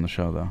the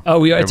show though.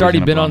 Oh, it's already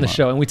been on the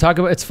show, and we talk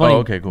about. It's funny. Oh,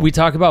 okay, cool. We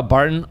talk about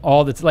Barton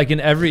all the like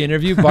in every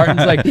interview.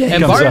 Barton's like,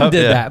 and Barton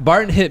did that.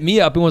 Barton hit me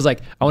up and was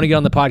like, "I want to get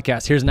on the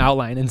podcast. Here's an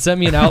outline," and sent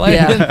me an outline.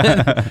 And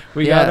then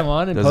we got him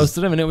on and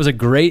posted him, and it was a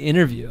great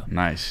interview.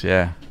 Nice,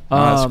 yeah.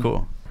 That's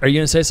cool. Are you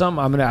gonna say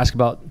something? I'm gonna ask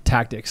about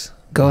tactics.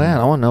 Go ahead.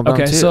 I want to know about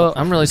it too. So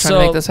I'm really trying to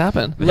make this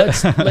happen.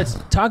 Let's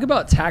talk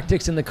about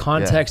tactics in the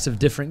context of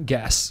different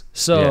guests.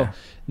 So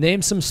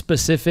name some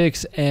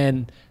specifics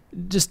and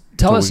just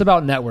tell us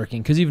about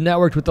networking, because you've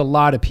networked with a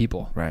lot of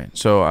people. Right.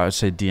 So I would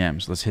say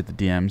DMs. Let's hit the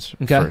DMs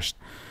first.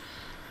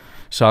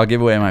 So I'll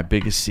give away my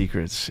biggest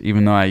secrets,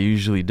 even though I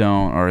usually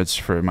don't, or it's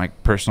for my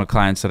personal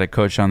clients that I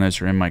coach on this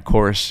or in my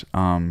course.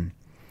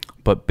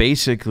 But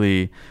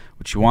basically,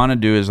 what you want to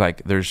do is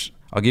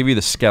I'll give you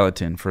the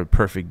skeleton for a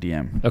perfect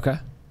DM. Okay.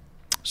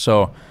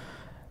 So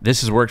this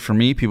has worked for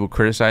me. People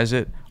criticize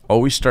it.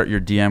 Always start your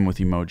DM with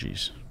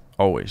emojis.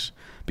 Always.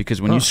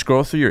 Because when you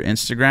scroll through your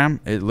Instagram,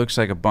 it looks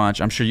like a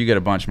bunch. I'm sure you get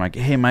a bunch, Mike.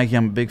 Hey, Mikey,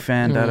 I'm a big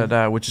fan,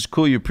 which is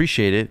cool. You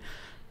appreciate it.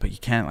 but you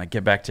can't like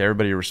get back to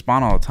everybody or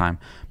respond all the time.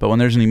 But when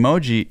there's an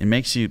emoji, it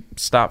makes you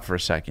stop for a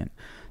second.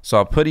 So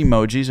I'll put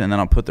emojis and then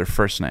I'll put their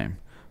first name.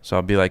 So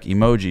I'll be like,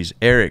 emojis,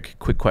 Eric,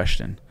 quick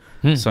question.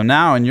 So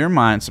now in your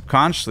mind,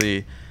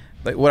 subconsciously,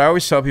 like what I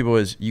always tell people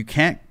is you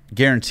can't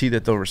guarantee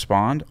that they'll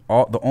respond.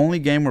 The only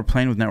game we're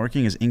playing with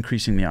networking is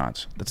increasing the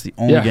odds. That's the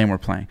only game we're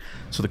playing.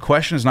 So the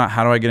question is not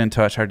how do I get in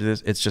touch, how to do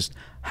this. It's just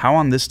how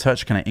on this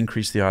touch can I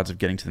increase the odds of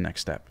getting to the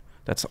next step.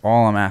 That's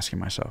all I'm asking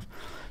myself.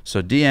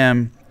 So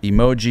DM,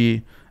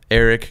 emoji,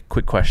 Eric,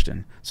 quick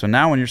question. So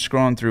now when you're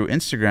scrolling through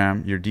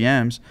Instagram, your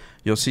DMs,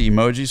 you'll see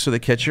emojis so they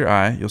catch your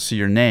eye. You'll see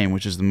your name,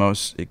 which is the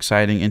most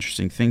exciting,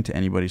 interesting thing to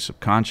anybody's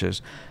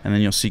subconscious. And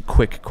then you'll see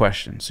quick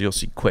question. So you'll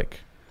see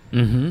quick.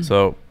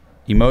 So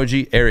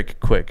emoji, Eric,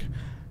 quick.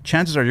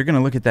 Chances are you're going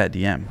to look at that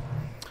DM.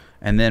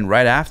 And then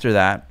right after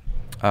that,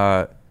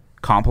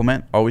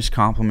 compliment. Always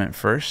compliment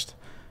first.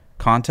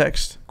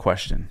 Context,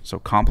 question. So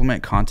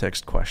compliment,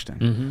 context,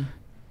 question.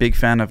 Big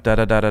fan of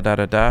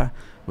da-da-da-da-da-da-da.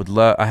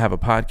 I have a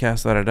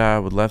podcast, da-da-da.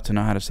 Would love to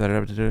know how to set it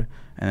up. Da-da-da.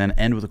 And then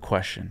end with a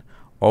question.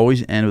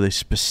 Always end with a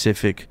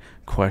specific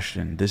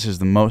question. This is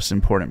the most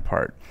important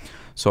part.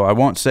 So I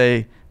won't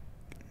say,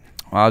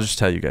 well, I'll just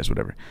tell you guys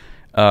whatever.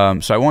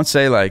 So I won't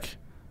say like,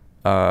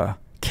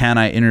 can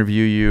I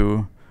interview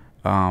you?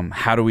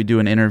 How do we do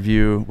an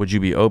interview? Would you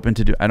be open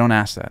to do? I don't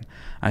ask that.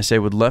 I say,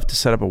 would love to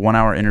set up a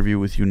 1-hour interview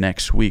with you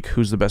next week.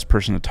 Who's the best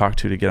person to talk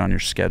to get on your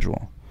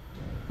schedule?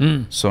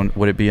 So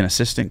would it be an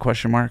assistant ?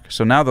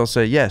 So now they'll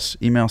say, yes,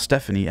 email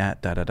Stephanie at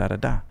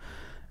da-da-da-da-da.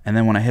 And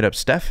then when I hit up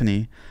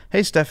Stephanie,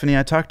 hey, Stephanie,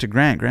 I talked to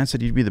Grant. Grant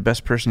said you'd be the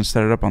best person to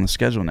set it up on the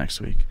schedule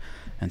next week.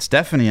 And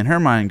Stephanie in her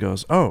mind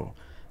goes, oh,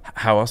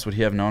 how else would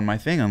he have known my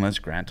thing unless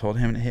Grant told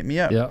him to hit me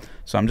up? Yep.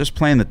 So I'm just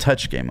playing the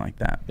touch game like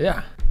that.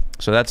 Yeah.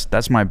 So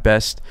that's my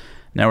best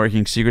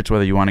networking secrets,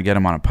 whether you want to get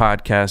them on a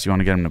podcast, you want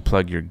to get them to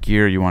plug your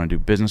gear, you want to do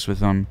business with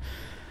them.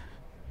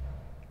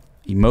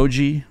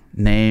 Emoji,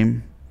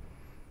 name,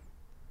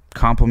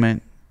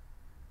 compliment,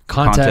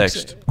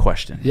 context,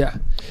 question. Yeah.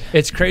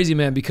 It's crazy,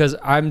 man, because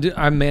I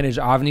manage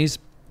AVNIs,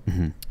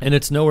 and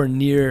it's nowhere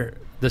near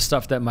the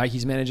stuff that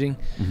Mikey's managing.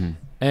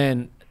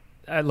 And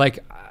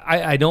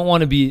I don't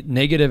want to be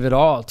negative at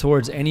all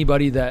towards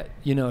anybody that,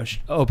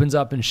 opens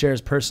up and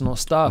shares personal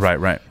stuff.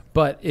 Right.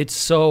 But it's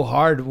so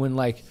hard when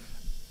like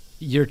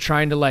you're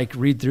trying to like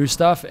read through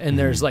stuff and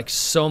there's like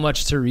so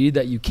much to read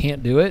that you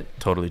can't do it.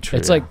 Totally true.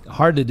 It's like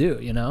hard to do,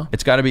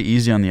 It's got to be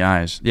easy on the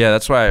eyes. Yeah,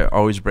 that's why I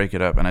always break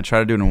it up and I try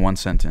to do it in one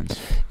sentence.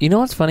 You know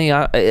what's funny?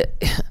 I'll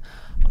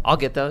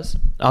get those.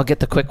 I'll get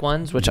the quick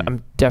ones, which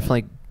I'm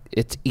definitely,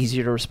 it's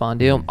easier to respond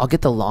to. I'll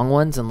get the long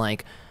ones and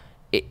like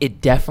it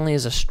definitely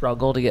is a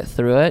struggle to get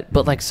through it.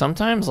 But like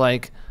sometimes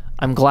like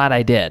I'm glad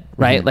I did,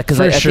 right? Like,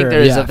 because I think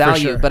there is a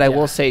value, but I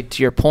will say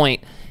to your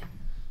point,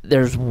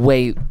 there's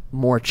way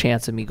more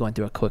chance of me going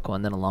through a quick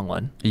one than a long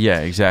one. Yeah,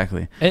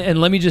 exactly.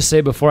 And let me just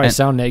say before I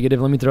sound negative,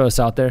 let me throw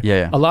this out there.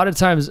 Yeah. A lot of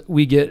times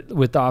we get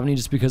with the AVNI,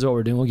 just because of what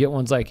we're doing, we'll get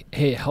ones like,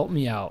 hey, help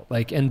me out.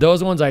 Like, and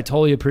those ones I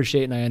totally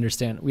appreciate and I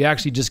understand. We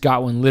actually just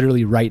got one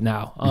literally right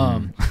now.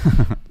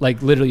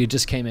 Like literally it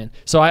just came in.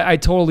 So I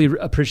totally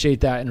appreciate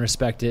that and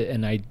respect it.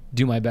 And I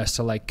do my best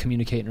to like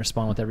communicate and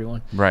respond with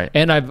everyone. Right.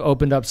 And I've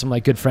opened up some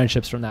like good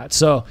friendships from that.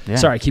 So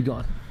sorry, keep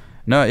going.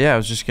 No, yeah, I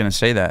was just going to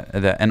say that.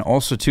 And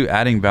also, too,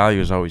 adding value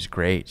is always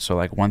great. So,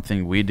 like, one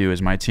thing we do is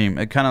my team,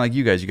 kind of like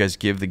you guys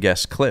give the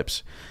guests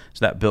clips.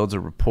 So that builds a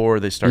rapport.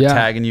 They start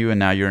tagging you, and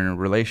now you're in a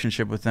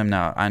relationship with them.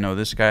 Now, I know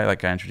this guy.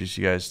 Like, I introduced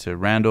you guys to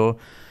Randall.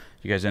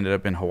 You guys ended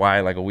up in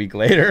Hawaii like a week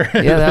later.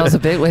 Yeah, that was a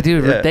big way,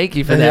 dude. Yeah. Thank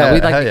you for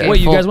that. Yeah, Wait,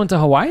 you guys went to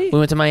Hawaii? We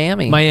went to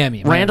Miami.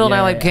 Randall and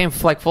I became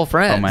like full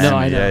friends. Oh, Miami. No,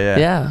 I know.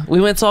 Yeah.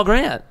 We went and saw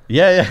Grant.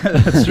 Yeah,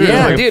 that's true.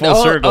 Yeah, like dude.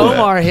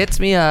 Omar hits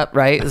me up,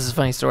 right? This is a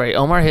funny story.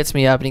 Omar hits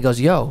me up and he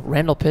goes, yo,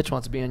 Randall Pitch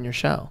wants to be on your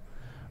show.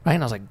 Right?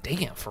 And I was like,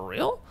 damn, for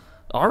real?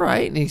 All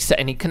right. And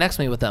he connects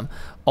me with them.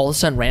 All of a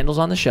sudden, Randall's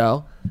on the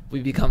show.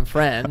 We become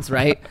friends,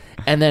 right?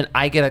 And then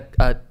I get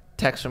a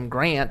text from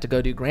Grant to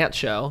go do Grant's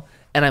show.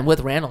 And I'm with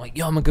Randall, I'm like,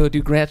 yo, I'm going to go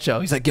do Grant's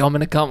show. He's like, yo, I'm going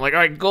to come. I'm like, all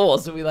right, cool.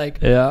 So we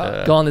like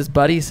go on this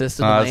buddy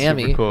system in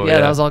Miami. Cool,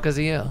 that was all because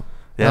of you.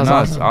 Yeah,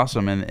 that's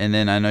awesome. And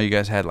then I know you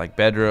guys had like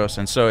Bedros.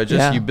 And so it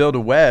just, you build a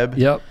web.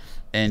 Yep.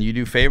 And you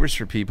do favors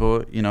for people,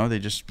 they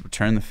just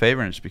return the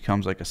favor and it just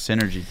becomes like a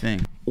synergy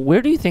thing.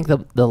 Where do you think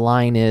the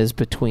line is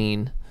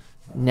between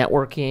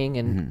networking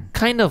and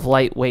kind of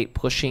lightweight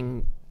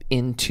pushing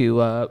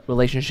into a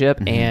relationship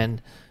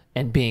and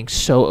being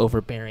so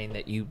overbearing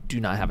that you do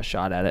not have a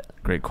shot at it?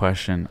 Great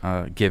question.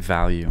 Give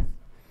value.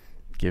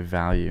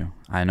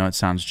 I know it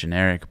sounds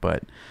generic,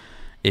 but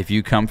if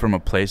you come from a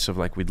place of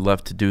like, we'd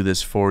love to do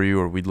this for you,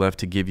 or we'd love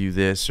to give you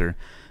this, or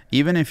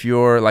even if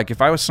you're like, if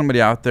I was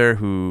somebody out there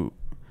who,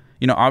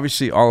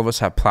 obviously all of us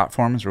have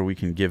platforms where we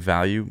can give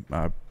value,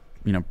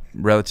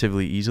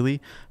 relatively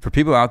easily. For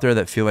people out there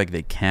that feel like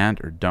they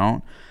can't or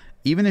don't,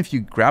 even if you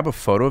grab a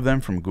photo of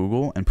them from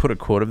Google and put a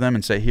quote of them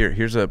and say,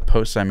 here's a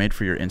post I made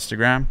for your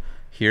Instagram,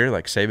 here,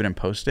 like save it and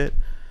post it.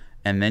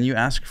 and then you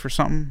ask for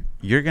something,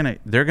 they're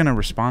gonna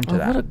respond to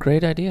that. What a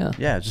great idea.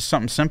 Yeah, just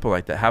something simple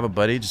like that. Have a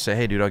buddy just say,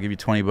 hey dude, I'll give you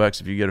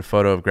 $20 if you get a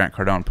photo of Grant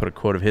Cardone, put a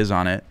quote of his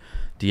on it,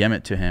 DM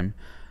it to him,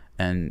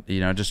 and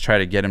just try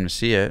to get him to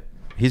see it.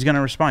 He's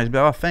gonna respond. He's be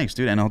like, oh thanks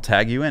dude, and he'll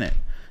tag you in it.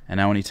 And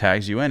now when he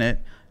tags you in it,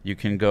 you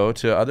can go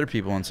to other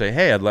people and say,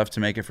 hey, I'd love to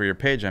make it for your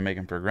page. I make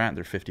them for Grant.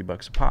 They're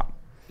 $50 a pop.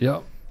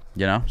 Yep.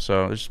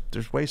 So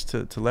there's ways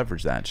to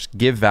leverage that. Just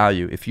give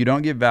value. If you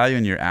don't give value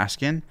and you're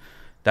asking,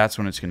 that's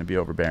when it's going to be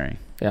overbearing.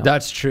 Yeah.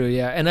 That's true.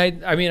 Yeah. And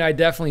I mean, I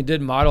definitely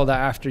did model that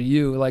after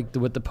you, like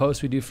with the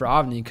posts we do for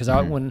AVNI, because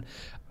when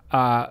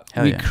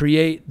we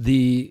create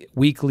the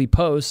weekly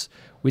posts,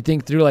 we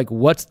think through like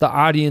what's their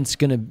audience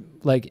going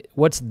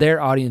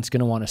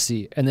to want to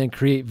see, and then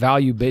create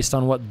value based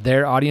on what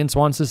their audience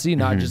wants to see,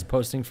 not just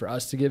posting for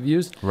us to get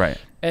views. Right.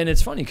 And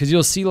it's funny because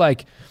you'll see,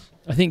 like,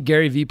 I think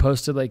Gary Vee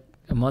posted like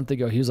a month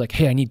ago, he was like,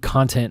 hey, I need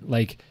content,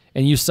 like,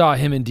 and you saw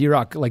him and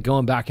D-Rock like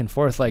going back and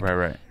forth, like,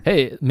 right.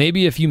 Hey,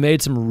 maybe if you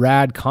made some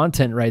rad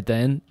content right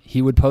then,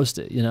 he would post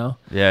it,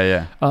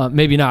 Yeah.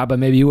 Maybe not, but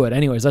maybe he would.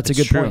 Anyways, that's a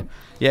good point.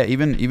 Yeah,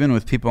 even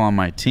with people on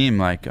my team,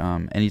 like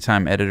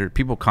anytime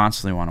people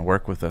constantly want to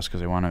work with us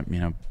because they want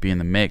to be in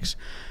the mix.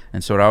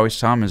 And so what I always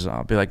tell them is,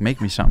 I'll be like, make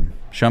me something,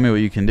 show me what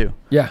you can do.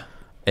 Yeah.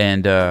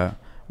 And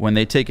when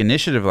they take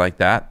initiative like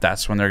that,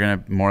 that's when they're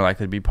gonna more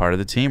likely to be part of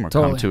the team or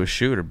come to a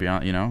shoot or be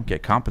on,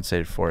 get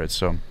compensated for it.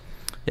 So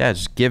yeah,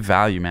 just give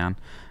value, man.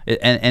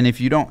 And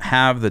if you don't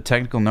have the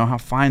technical know-how,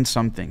 find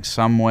something,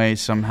 some way,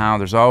 somehow.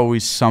 There's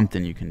always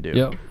something you can do.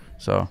 Yep.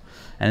 So,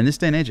 and in this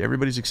day and age,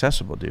 everybody's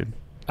accessible, dude.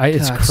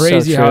 It's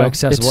crazy how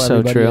accessible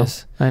everybody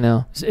is. I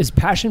know. Is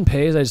Passion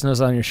Pays? I just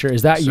noticed on your shirt.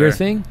 Is that your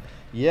thing?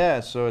 Yeah,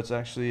 so it's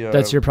actually...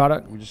 that's your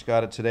product? We just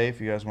got it today. If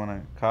you guys want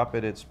to cop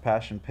it, it's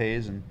Passion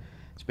Pays. And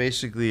it's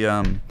basically...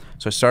 so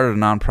I started a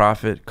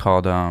nonprofit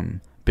called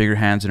Bigger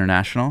Hands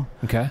International.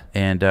 Okay.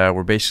 And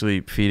we're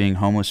basically feeding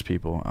homeless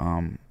people.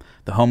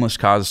 The homeless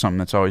cause is something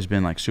that's always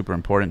been like super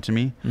important to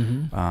me.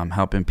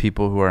 Helping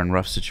people who are in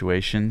rough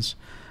situations.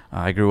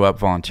 I grew up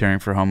volunteering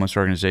for homeless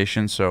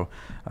organizations. So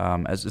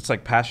as it's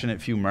like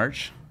Passionate Few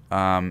merch.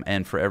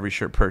 And for every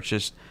shirt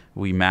purchased,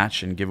 we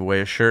match and give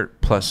away a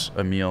shirt plus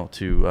a meal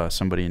to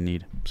somebody in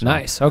need. So,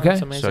 nice. Okay.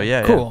 So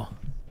yeah, cool. Yeah.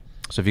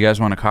 So if you guys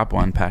want to cop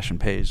one, Passion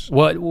Pays.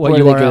 What URL?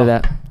 Do they go to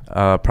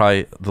that?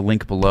 Probably the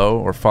link below,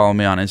 or follow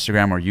me on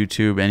Instagram or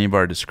YouTube. Any of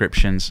our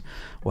descriptions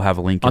will have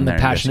a link in there. On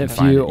the Passionate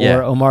Few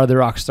or Omar the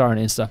Rockstar on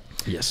Insta.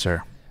 Yes,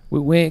 sir.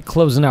 We ain't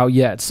closing out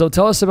yet. So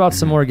tell us about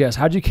some more guests.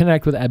 How'd you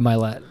connect with Ed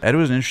Mylett? Ed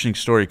was an interesting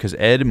story because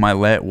Ed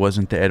Mylett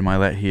wasn't the Ed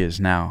Mylett he is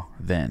now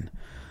then.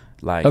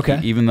 Like,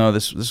 even though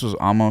this was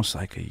almost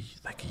like a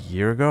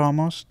year ago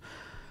almost,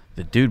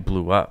 the dude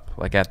blew up.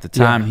 Like at the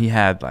time he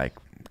had like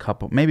a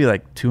couple, maybe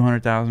like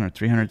 200,000 or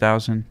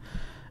 300,000.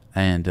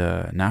 And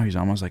now he's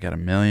almost like at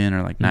 1 million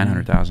or like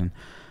 900,000.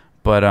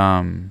 But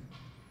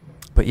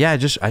yeah,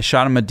 I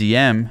shot him a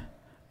DM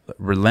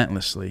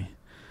relentlessly.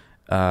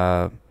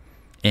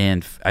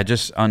 And I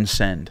just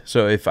unsend.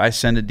 So if I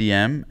send a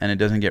DM and it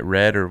doesn't get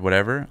read or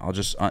whatever, I'll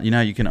just, how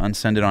you can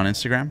unsend it on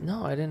Instagram?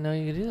 No, I didn't know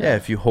you could do that. Yeah,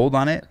 if you hold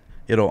on it,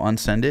 it'll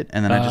unsend it,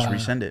 and then I just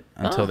resend it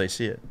until they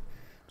see it.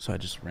 So I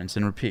just rinse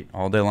and repeat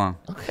all day long.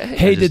 Okay.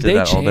 Hey, did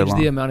they change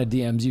the amount of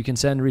DMs you can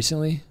send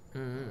recently?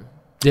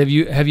 Have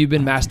you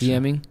been mass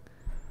DMing?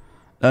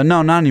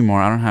 No, not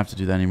anymore. I don't have to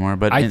do that anymore.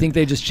 But I think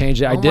they just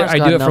changed it. I do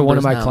it for one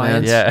of my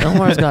clients. Yeah,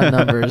 Omar's got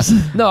numbers.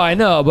 No, I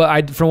know,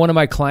 but for one of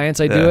my clients,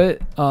 I do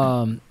it,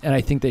 and I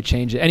think they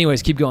changed it.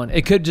 Anyways, keep going.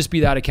 It could just be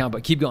that account,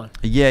 but keep going.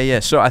 Yeah.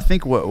 So I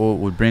think what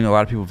would bring a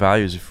lot of people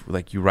value is if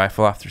like you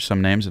rifle off through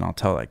some names, and I'll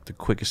tell like the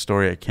quickest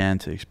story I can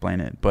to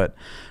explain it. But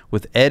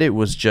with Ed, it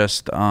was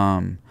just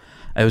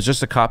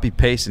a copy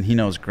paste, and he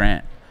knows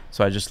Grant.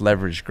 So I just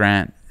leveraged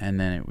Grant, and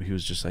then he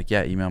was just like,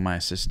 yeah, email my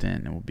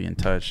assistant, and we'll be in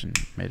touch, and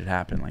made it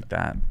happen like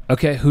that.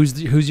 Okay,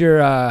 who's your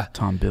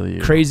Tom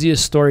Billiard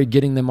craziest story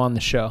getting them on the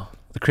show?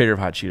 The creator of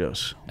Hot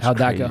Cheetos. How'd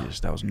that go?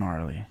 That was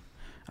gnarly.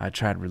 I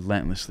tried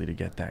relentlessly to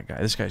get that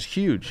guy. This guy's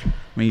huge. I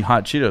mean,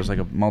 Hot Cheetos, like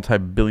a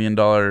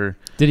multi-billion-dollar.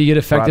 Did he get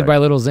affected by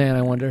Little Xan,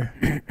 I wonder?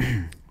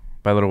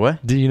 By little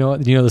what? Do you know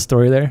the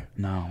story there?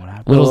 No, what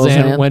happened? Little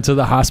Xan went to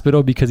the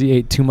hospital because he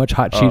ate too much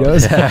Hot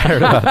Cheetos. Yeah, I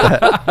heard about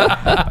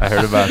that. I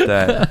heard about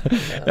that.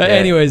 Yeah.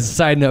 Anyways,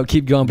 side note,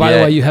 keep going. By the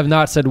way, you have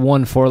not said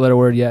one 4-letter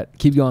word yet.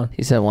 Keep going.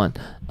 He said one.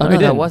 Oh, no,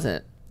 that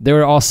wasn't. They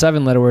were all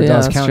 7-letter words. Yeah, I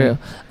was that's counting.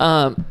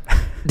 True.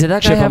 Did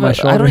that guy have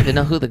I don't even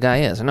know who the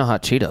guy is. I know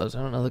Hot Cheetos.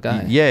 I don't know the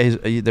guy. Yeah,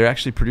 they're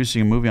actually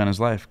producing a movie on his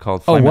life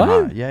called Flamin'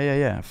 Hot. What?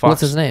 Yeah. Fox,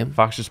 what's his name?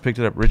 Fox just picked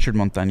it up. Richard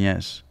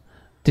Montañez.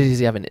 Did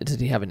he have an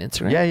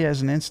Instagram? Yeah, he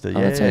has an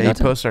Insta. He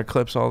posts our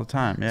clips all the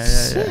time. Yeah.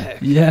 Sick.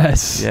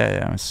 Yes.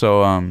 Yeah.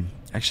 So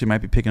actually might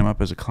be picking him up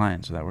as a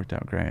client, so that worked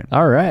out great.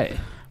 All right.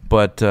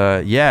 But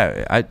I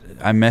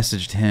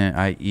messaged him,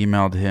 I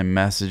emailed him,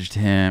 messaged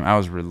him. I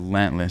was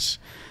relentless.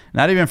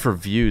 Not even for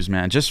views,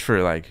 man, just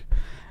for like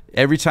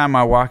every time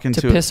I walk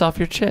into to piss off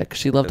your chick.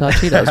 She loved Hot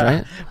Cheetos,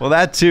 right? Well,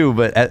 that too,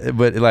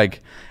 but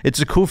like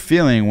it's a cool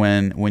feeling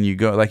when you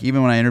go, like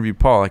even when I interviewed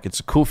Paul, like it's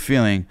a cool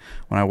feeling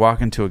when I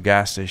walk into a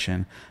gas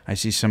station, I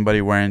see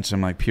somebody wearing some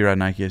like P-Rod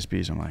Nike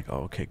SBs. I'm like,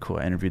 oh, okay, cool.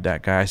 I interviewed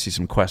that guy. I see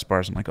some Quest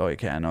bars. I'm like, oh,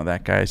 okay, I know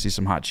that guy. I see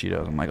some Hot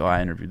Cheetos. I'm like, oh,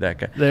 I interviewed that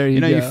guy. There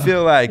you go. You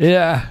feel like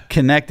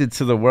connected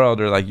to the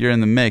world, or like you're in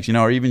the mix,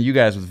 or even you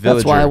guys with Villager.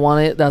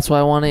 That's why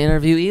I want to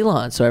interview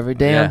Elon. So every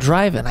day I'm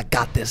driving, I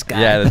got this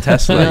guy. Yeah, the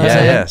Tesla.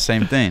 Yeah,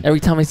 same thing. Every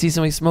time I see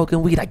somebody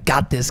smoking weed, I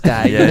got this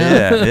guy.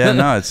 Yeah.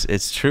 No,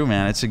 it's true,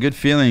 man. It's a good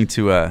feeling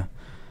to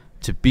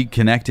be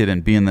connected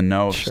and be in the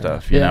know of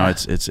stuff. You know,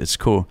 it's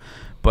cool.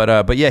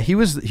 But yeah, he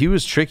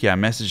was tricky. I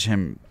messaged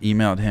him,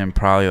 emailed him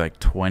probably like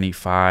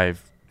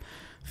 25,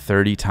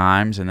 30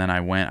 times, and then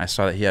I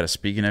saw that he had a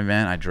speaking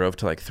event. I drove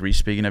to like 3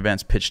 speaking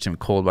events, pitched him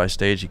cold by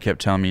stage. He kept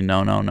telling me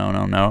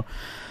no.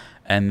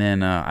 And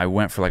then I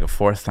went for like a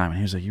 4th time, and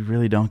he was like, "You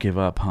really don't give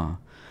up, huh?"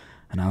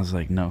 And I was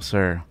like, "No,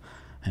 sir."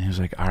 And he was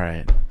like, "All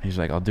right." He's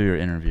like, "I'll do your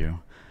interview."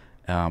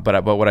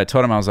 But what I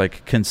told him, I was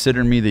like,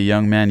 "Consider me the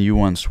young man you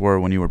once were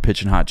when you were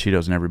pitching Hot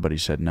Cheetos and everybody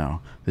said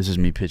no. This is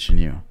me pitching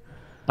you."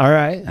 All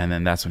right. And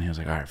then that's when he was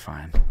like, "All right,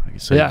 fine."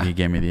 So he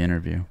gave me the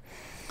interview.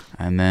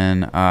 And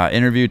then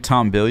interviewed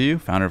Tom Bilyeu,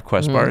 founder of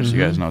Quest Bars. You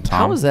guys know Tom.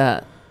 How was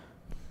that?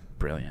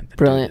 Brilliant.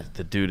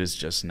 The dude is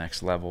just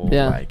next level,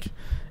 like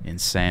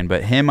insane.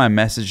 But I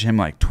messaged him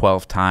like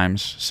 12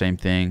 times, same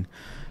thing.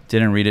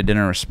 Didn't read it,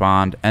 didn't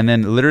respond. And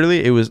then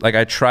literally it was like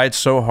I tried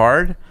so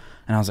hard,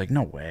 and I was like,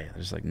 no way.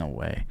 There's like no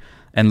way.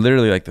 And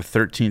literally like the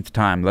 13th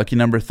time, lucky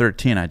number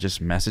 13, I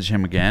just messaged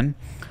him again.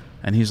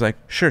 And he's like,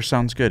 "Sure,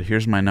 sounds good.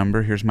 Here's my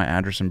number. Here's my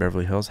address in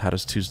Beverly Hills. How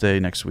does Tuesday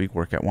next week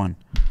work at 1?"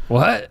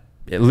 What?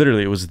 It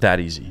was that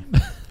easy.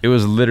 It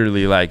was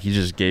literally like he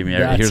just gave me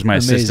here's my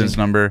assistant's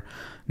number.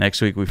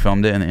 Next week we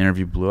filmed it, and the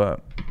interview blew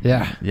up.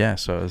 Yeah.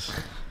 So it was.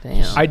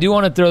 Damn. I do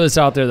want to throw this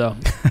out there though.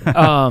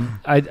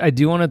 I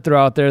do want to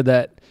throw out there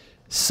that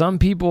some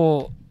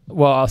people.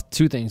 Well,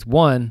 2 things.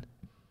 One,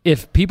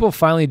 if people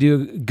finally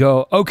do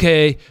go,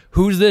 okay,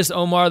 who's this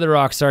Omar the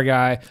Rockstar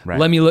guy? Right.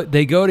 Let me look.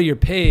 They go to your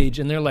page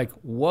and they're like,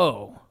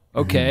 whoa,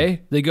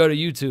 okay. They go to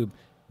YouTube.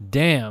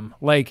 Damn.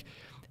 Like,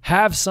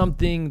 have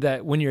something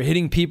that when you're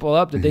hitting people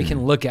up that they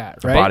can look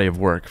at, right? A body of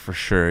work for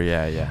sure.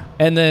 Yeah.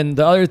 And then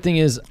the other thing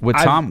is with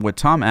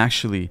Tom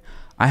actually,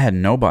 I had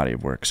no body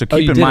of work. So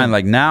keep in mind,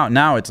 like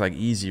now it's like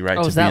easy, right?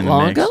 Oh, was that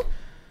long ago?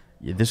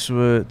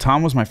 Yeah,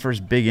 Tom was my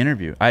first big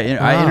interview. I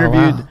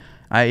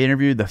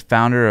interviewed the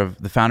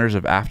founders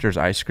of After's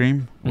Ice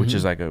Cream, which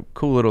is like a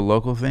cool little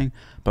local thing.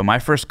 But my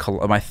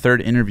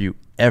 3rd interview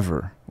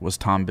ever was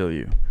Tom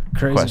Bilyeu,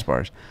 Quest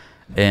Bars,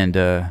 and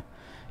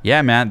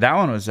yeah, man, that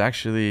one was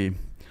actually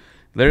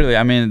literally.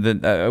 I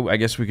mean, I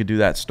guess we could do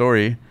that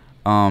story.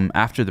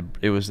 After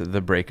it was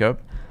the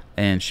breakup,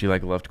 and she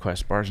like loved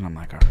Quest Bars, and I'm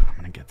like, all right, I'm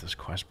gonna get this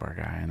Quest Bar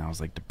guy, and I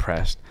was like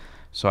depressed.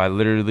 So I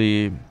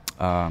literally,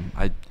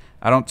 I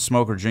don't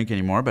smoke or drink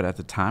anymore, but at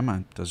the time,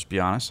 I'll just be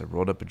honest, I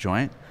rolled up a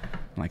joint.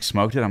 Like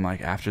smoked it. I'm like,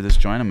 after this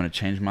joint, I'm gonna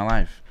change my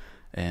life,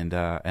 and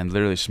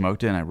literally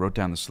smoked it. And I wrote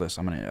down this list.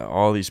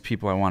 All these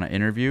people I want to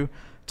interview.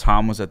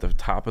 Tom was at the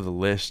top of the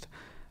list,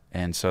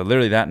 and so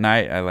literally that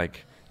night I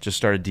like just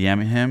started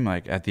DMing him.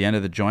 Like at the end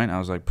of the joint, I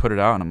was like, put it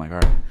out, and I'm like, all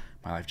right,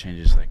 my life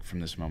changes like from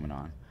this moment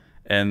on.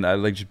 And I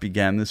like just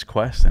began this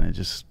quest, and it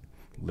just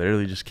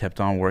literally just kept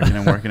on working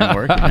and working and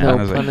working. No I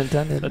was pun like,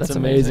 intended. That's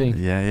amazing.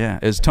 Yeah.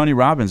 It was Tony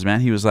Robbins,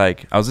 man. He was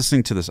like, I was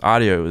listening to this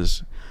audio. It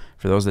was.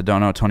 For those that don't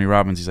know, Tony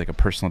Robbins, he's like a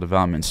personal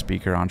development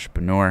speaker,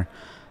 entrepreneur.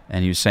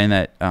 And he was saying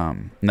that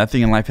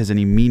nothing in life has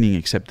any meaning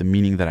except the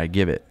meaning that I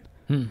give it.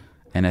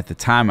 And at the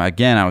time,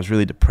 again, I was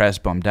really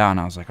depressed, bummed out. And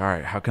I was like, all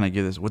right, how can I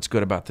give this? What's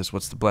good about this?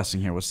 What's the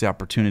blessing here? What's the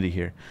opportunity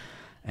here?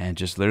 And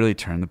just literally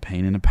turned the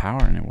pain into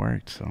power, and it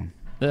worked. So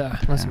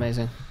that's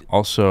amazing.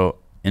 Also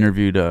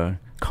interviewed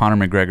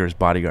Conor McGregor's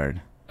bodyguard.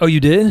 Oh, you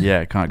did?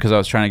 Yeah, because I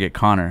was trying to get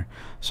Conor.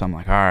 So I'm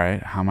like, all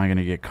right, how am I going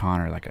to get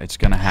Conor? Like, it's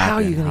going to happen. How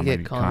are you going to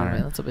get Conor,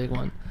 man? That's a big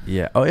one.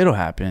 Yeah. Oh, it'll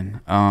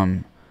happen.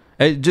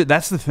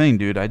 That's the thing,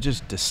 dude. I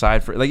just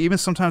decide for, like, even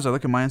sometimes I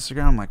look at my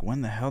Instagram, I'm like,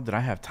 when the hell did I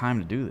have time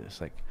to do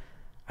this? Like,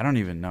 I don't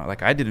even know.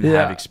 Like, I didn't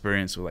have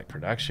experience with, like,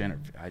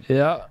 production. I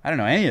don't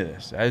know any of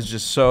this. I was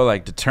just so,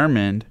 like,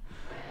 determined.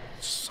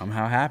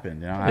 Somehow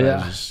happened, I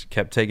just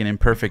kept taking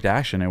imperfect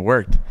action. It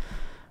worked.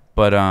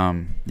 But,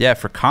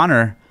 for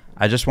Conor,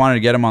 I just wanted to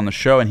get him on the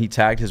show, and he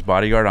tagged his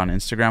bodyguard on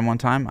Instagram one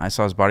time. I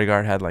saw his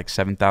bodyguard had like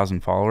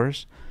 7,000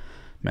 followers.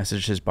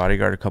 Messaged his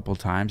bodyguard a couple of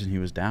times, and he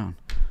was down.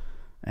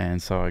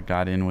 And so I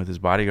got in with his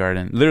bodyguard.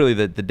 And literally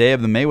the day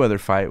of the Mayweather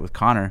fight with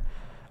Conor,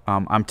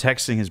 I'm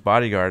texting his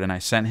bodyguard, and I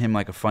sent him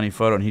like a funny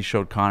photo, and he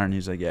showed Conor, and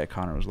he's like, yeah,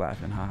 Conor was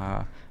laughing,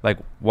 haha. Like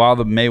while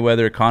the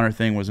Mayweather Conor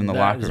thing was in the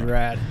locker room. That was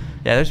rad.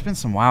 Yeah, there's been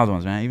some wild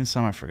ones, man. Even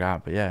some I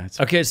forgot, but yeah.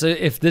 Okay, so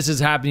if this is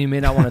happening, you may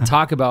not want to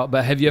talk about,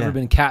 but have you ever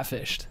been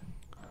catfished?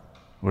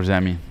 What does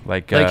that mean?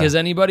 Like has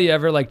anybody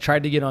ever like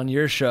tried to get on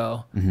your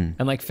show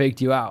and like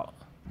faked you out?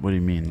 What do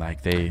you mean?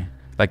 Like they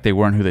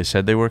weren't who they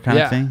said they were, kind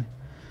of thing?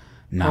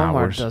 Nah,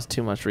 Omar does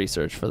too much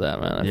research for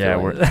that,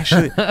 man. We're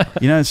actually,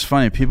 it's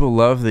funny. People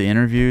love the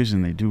interviews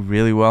and they do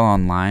really well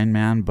online,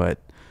 man. But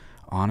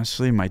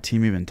honestly, my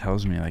team even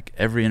tells me, like,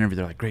 every interview,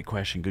 they're like, great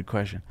question, good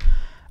question.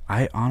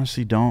 I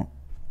honestly don't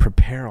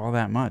prepare all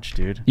that much,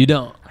 dude. You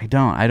don't? I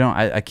don't.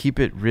 I keep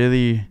it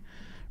really,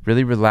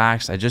 really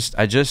relaxed. I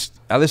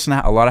listen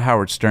to a lot of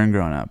Howard Stern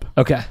growing up.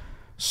 Okay.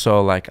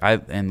 So like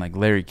and like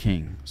Larry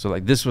King. So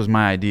like this was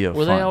my idea of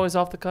Were fun. they always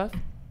off the cuff?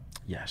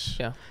 Yes.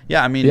 Yeah.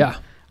 Yeah.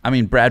 I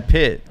mean, Brad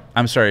Pitt.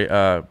 I'm sorry,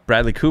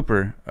 Bradley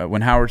Cooper.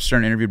 When Howard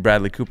Stern interviewed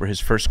Bradley Cooper, his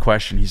first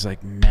question, he's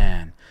like,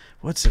 "Man,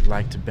 what's it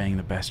like to bang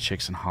the best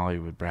chicks in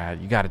Hollywood,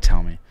 Brad? You got to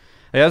tell me."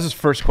 Like, that was his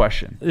first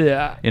question.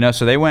 Yeah. You know,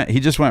 so he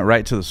just went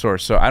right to the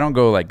source. So I don't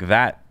go like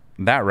that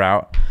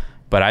route,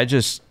 but I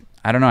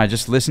don't know. I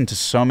just listened to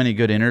so many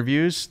good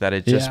interviews that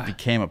it just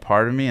became a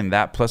part of me, and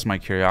that plus my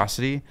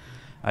curiosity.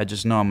 I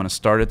just know I'm going to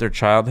start at their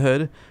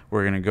childhood.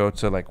 We're going to go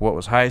to like what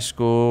was high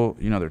school,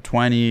 you know, their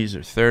 20s,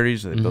 their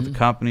 30s. They built a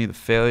company, the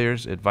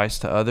failures, advice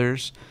to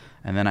others.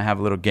 And then I have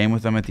a little game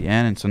with them at the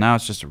end. And so now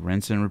it's just a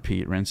rinse and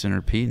repeat.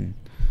 And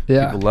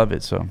people love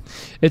it. So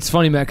it's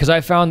funny, man, because I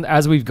found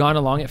as we've gone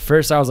along, at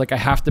first I was like, I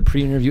have to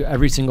pre-interview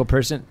every single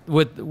person.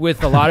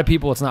 With a lot of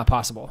people, it's not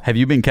possible. Have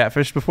you been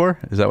catfished before?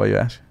 Is that what you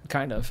asked?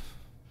 Kind of.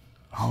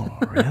 Oh,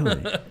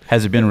 really?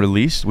 Has it been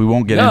released? We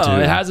won't get into it. No,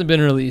 it hasn't been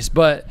released.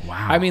 But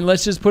wow. I mean,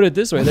 let's just put it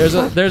this way: there's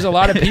a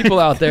lot of people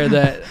out there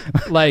that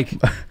like.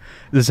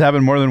 This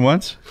happened more than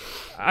once?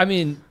 I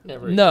mean,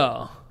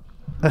 no.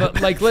 But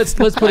like, let's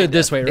put it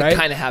this way, right? It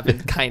kind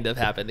of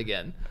happened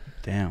again.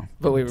 Damn.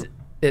 But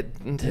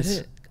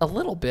it's a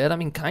little bit. I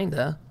mean,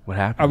 kinda. What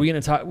happened? Are we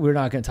gonna talk? We're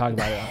not gonna talk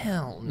about it.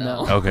 Hell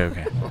no.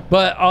 Okay.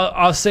 But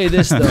I'll say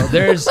this though: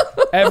 there's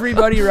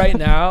everybody right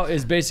now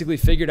is basically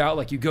figured out.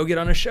 Like, you go get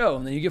on a show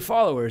and then you get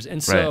followers,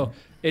 and so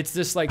it's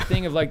this like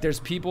thing of like there's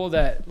people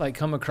that like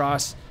come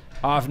across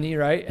AVNI,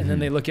 right, and then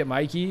they look at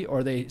Mikey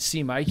or they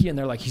see Mikey and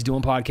they're like, he's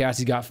doing podcasts,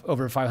 he's got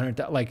over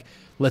 500. Like,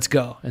 let's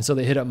go, and so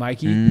they hit up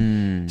Mikey.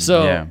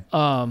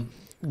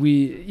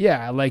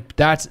 Like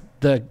that's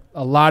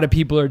a lot of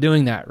people are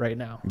doing that right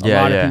now. A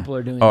lot of people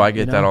are doing that. I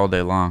get that all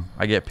day long.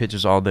 I get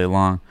pitches all day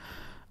long.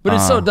 But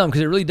it's so dumb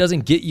because it really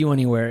doesn't get you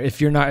anywhere.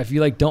 If you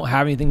like don't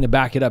have anything to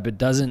back it up, it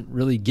doesn't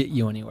really get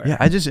you anywhere. Yeah,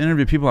 I just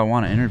interview people I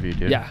want to interview,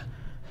 dude. Yeah.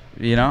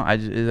 You know,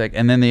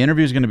 and then the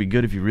interview is going to be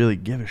good if you really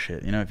give a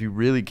shit. You know, if you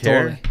really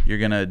care, you're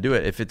going to do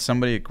it. If it's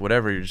somebody,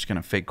 whatever, you're just going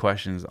to fake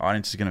questions. The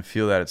audience is going to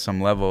feel that at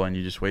some level, and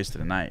you just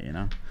wasted a night, you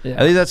know? Yeah.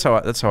 At least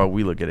that's how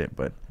we look at it,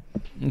 but...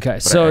 Okay,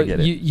 so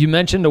you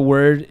mentioned a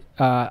word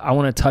I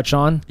want to touch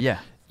on. Yeah.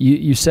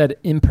 You said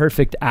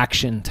imperfect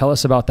action. Tell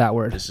us about that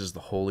word. This is the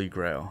holy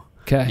grail.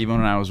 Okay. Even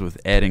when I was with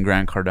Ed and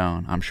Grant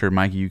Cardone, I'm sure,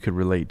 Mikey, you could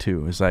relate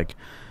too. It's like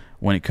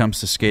when it comes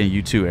to skating,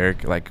 you too,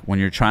 Eric, like when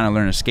you're trying to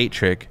learn a skate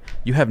trick,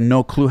 you have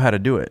no clue how to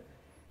do it.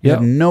 You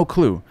have no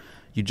clue.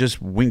 You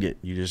just wing it.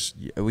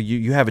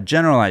 You have a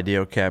general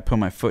idea. Okay, I put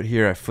my foot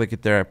here, I flick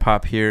it there, I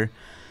pop here.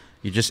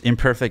 You just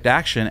imperfect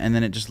action, and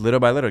then it just little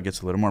by little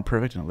gets a little more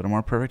perfect and a little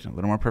more perfect and a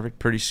little more perfect.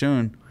 Pretty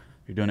soon,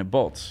 you're doing it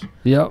bolts.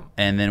 Yep.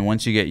 And then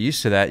once you get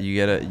used to that,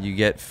 you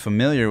get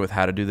familiar with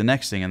how to do the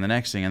next thing and the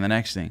next thing and the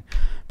next thing.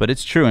 But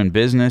it's true in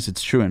business.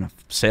 It's true in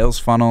sales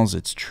funnels.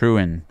 It's true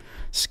in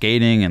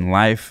skating and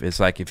life.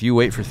 It's like if you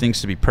wait for things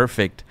to be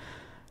perfect,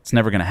 it's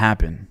never going to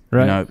happen.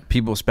 Right. You know,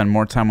 people spend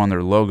more time on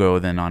their logo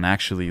than on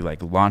actually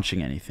like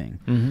launching anything.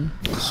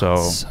 Mm-hmm.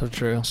 So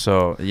true.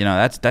 So, you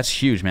know, that's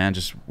huge, man.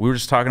 We were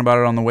just talking about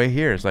it on the way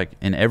here. It's like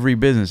in every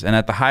business, and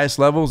at the highest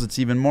levels, it's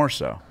even more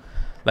so.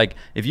 Like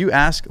if you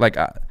ask, like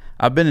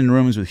I've been in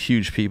rooms with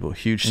huge people,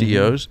 huge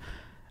CEOs.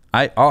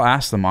 I'll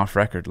ask them off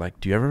record, like,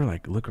 do you ever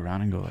like look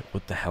around and go like,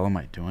 what the hell am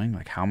I doing?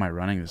 Like, how am I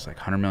running this like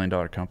 $100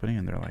 million company?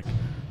 And they're like,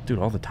 dude,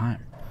 all the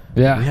time.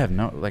 Yeah. We have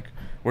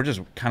we're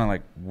just kind of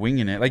like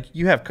winging it. Like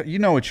you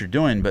know what you're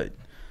doing, but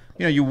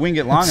you know, you wing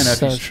it long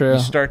enough, you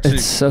start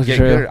to get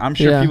good. I'm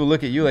sure people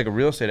look at you like a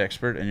real estate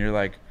expert and you're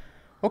like,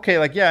 okay,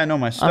 like, yeah, I know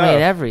my stuff. I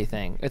mean,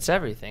 everything. It's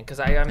everything. Because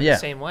I'm the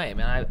same way,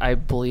 man. I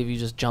believe you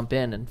just jump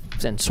in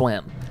and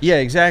swim. Yeah,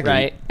 exactly.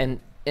 Right?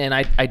 And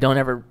I don't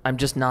ever, I'm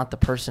just not the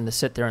person to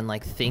sit there and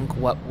like think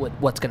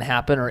what's going to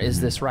happen or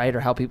is this right or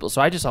how people,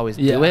 so I just always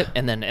do it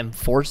and then am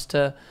forced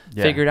to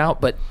figure it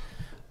out. But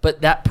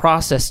that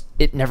process,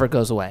 it never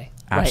goes away.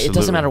 Right? It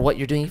doesn't matter what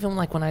you're doing. Even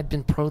like when I'd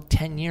been pro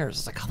 10 years,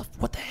 it's like,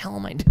 what the hell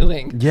am I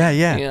doing? Yeah.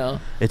 You know?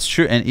 It's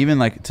true. And even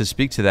like to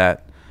speak to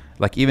that,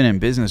 like even in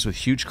business with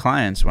huge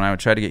clients, when I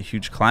would try to get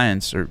huge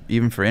clients or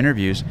even for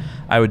interviews,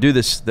 I would do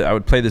this, I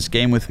would play this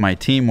game with my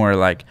team where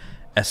like,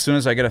 as soon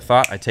as I get a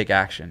thought, I take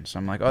action. So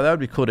I'm like, oh, that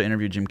would be cool to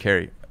interview Jim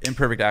Carrey.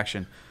 Imperfect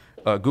action.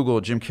 Google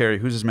Jim Carrey.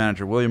 Who's his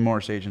manager? William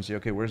Morris Agency.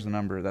 Okay, where's the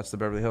number? That's the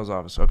Beverly Hills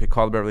office. Okay,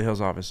 call the Beverly Hills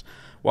office.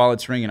 While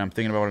it's ringing, I'm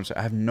thinking about what I'm saying.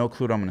 I have no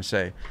clue what I'm going to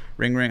say.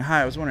 Ring, ring.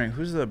 Hi, I was wondering,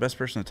 who's the best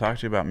person to talk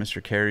to about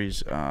Mr.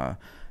 Carrey's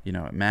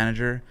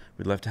manager?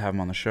 We'd love to have him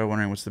on the show.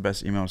 Wondering what's the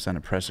best email to send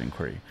a press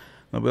inquiry.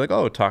 They'll be like,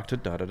 oh, talk to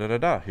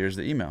da-da-da-da-da. Here's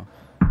the email.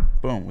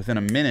 Boom. Within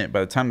a minute, by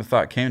the time the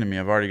thought came to me,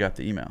 I've already got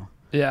the email.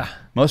 Yeah.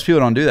 Most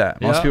people don't do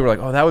that. Most people are like,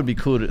 oh, that would be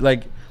cool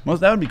that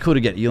would be cool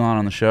to get Elon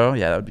on the show.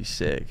 Yeah, that would be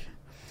sick.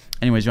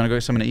 Anyways, you want to go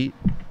get something to eat?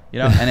 You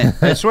know, and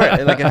I swear,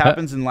 it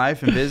happens in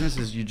life and business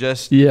is you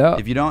just,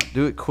 if you don't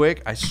do it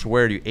quick, I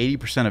swear to you,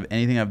 80% of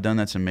anything I've done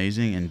that's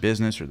amazing in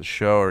business or the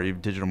show or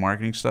even digital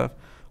marketing stuff,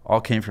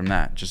 all came from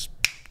that. Just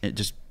it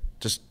just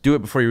do it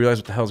before you realize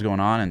what the hell's going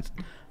on, and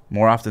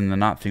more often than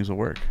not, things will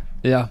work.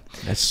 Yeah.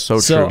 That's so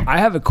true. So I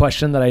have a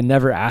question that I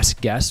never ask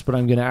guests, but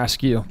I'm going to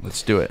ask you.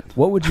 Let's do it.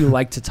 What would you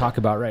like to talk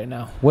about right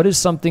now? What is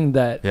something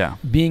that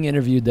being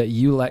interviewed that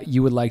you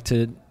would like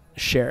to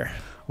share?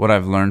 What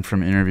I've learned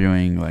from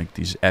interviewing like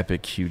these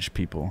epic, huge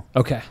people.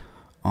 Okay.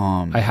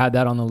 I had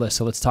that on the list,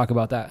 so let's talk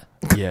about that.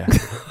 Yeah.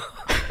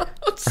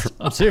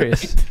 I'm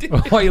serious.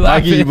 Why are you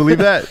laughing? Mikey, you believe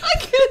that? I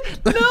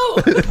can't. No.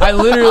 I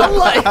literally. I'm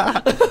like,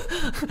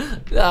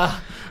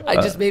 I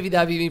just maybe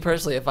that'd be me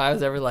personally if I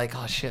was ever like,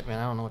 oh shit, man,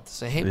 I don't know what to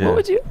say. Hey, what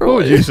would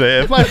you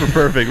say? If life were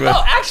perfect, man.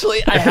 Oh,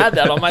 actually, I had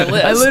that on my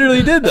list. I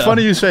literally did that.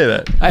 Funny you say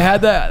that. I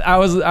had that. I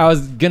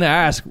was gonna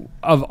ask,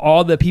 of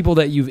all the people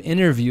that you've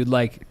interviewed,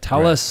 like,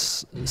 tell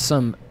us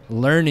some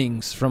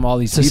learnings from all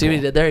these people. See what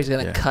he did there? He's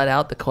gonna cut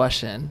out the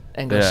question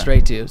and go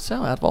straight to. So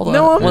out of all the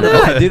no, I'm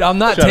not, dude. I'm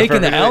not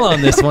taking the L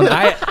on this one.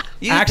 I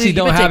actually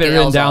don't have it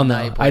written down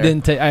though. I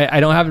didn't. I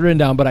don't have it written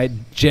down, but I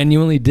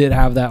genuinely did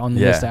have that on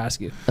the list to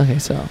ask you. Okay,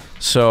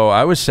 so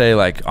I would say,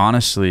 like,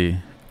 honestly,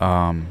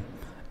 and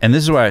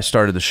this is why I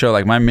started the show.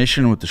 Like, my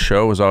mission with the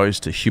show was always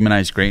to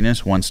humanize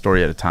greatness one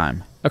story at a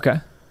time.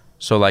 Okay.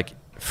 So, like,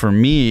 for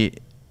me,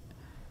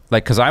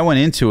 like, because I went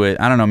into it,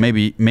 I don't know,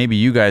 maybe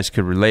you guys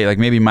could relate. Like,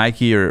 maybe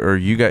Mikey or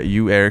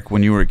you, Eric,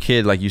 when you were a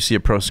kid, like, you see a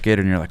pro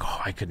skater and you're like,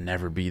 oh, I could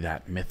never be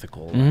that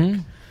mythical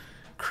like,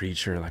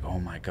 creature. Like, oh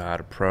my God,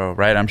 a pro,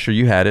 right? I'm sure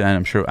you had it,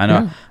 and I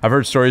know. I've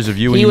heard stories of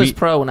you. He was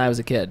pro when I was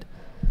a kid,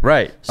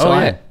 right? So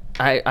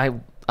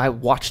I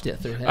watched it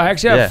through him. I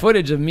actually have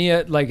footage of me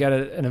at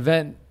an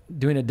event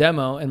doing a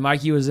demo, and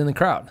Mikey was in the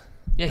crowd.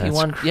 Yeah, he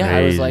won. Crazy. Yeah,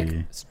 I was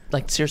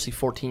like seriously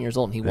 14 years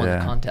old, and he won the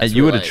contest. And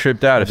you would have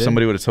tripped out if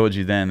somebody would have told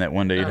you then that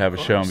one day you'd have a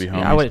show and be home.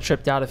 Yeah, I would have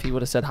tripped out if he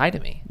would have said hi to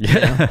me.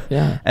 Yeah.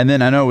 Yeah. And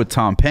then I know with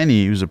Tom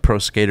Penny, who's a pro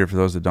skater, for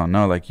those that don't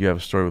know, like, you have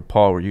a story with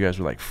Paul where you guys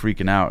were like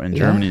freaking out in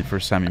Germany the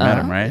first time you met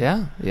him,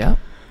 right?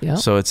 Yeah.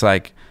 So it's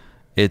like,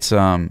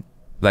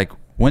 like,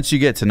 once you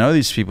get to know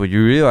these people,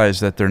 you realize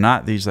that they're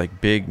not these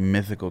like big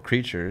mythical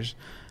creatures.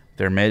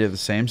 They're made of the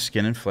same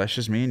skin and flesh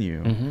as me and you.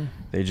 Mm-hmm.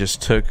 They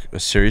just took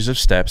a series of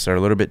steps that are a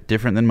little bit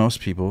different than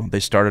most people. They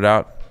started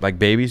out like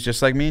babies,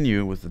 just like me and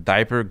you, with the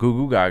diaper, goo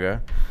goo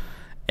gaga,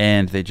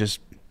 and they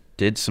just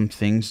did some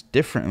things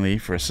differently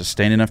for a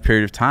sustained enough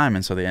period of time,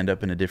 and so they end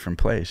up in a different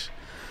place.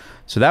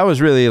 So that was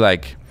really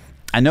like,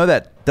 I know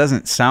that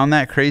doesn't sound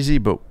that crazy,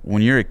 but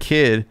when you're a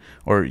kid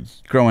or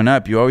growing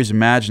up, you always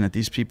imagine that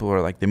these people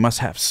are like, they must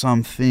have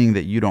something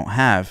that you don't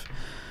have,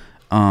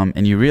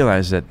 and you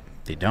realize that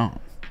they don't.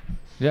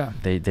 Yeah,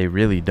 they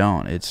really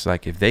don't. It's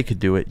like, if they could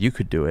do it, you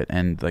could do it.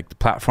 And like, the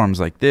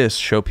platforms like this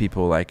show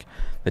people like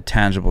the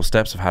tangible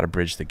steps of how to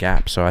bridge the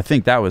gap. So I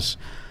think that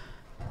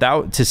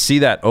to see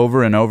that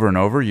over and over and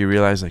over, you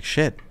realize like,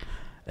 shit,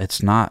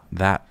 it's not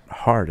that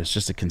hard. It's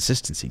just a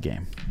consistency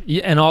game.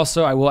 Yeah, and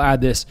also I will add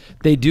this: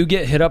 they do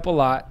get hit up a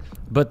lot,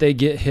 but they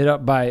get hit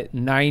up by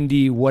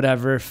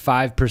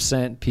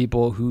 5%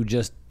 people who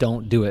just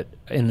don't do it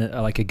in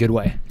a good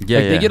way.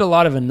 Yeah, They get a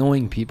lot of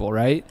annoying people,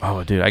 right?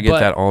 Oh, dude, I get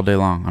that all day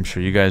long. I'm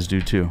sure you guys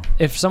do too.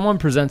 If someone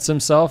presents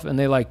themselves and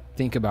they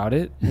think about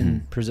it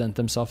and present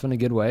themselves in a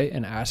good way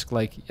and ask,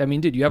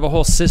 dude, you have a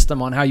whole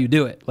system on how you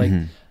do it.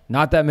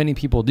 Not that many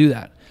people do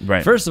that.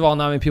 Right. First of all,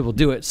 not many people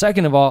do it.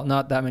 Second of all,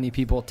 not that many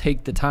people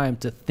take the time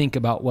to think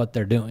about what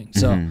they're doing.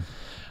 So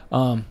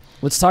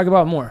let's talk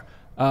about more.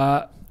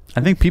 I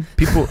think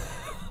people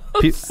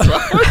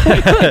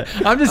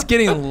I'm just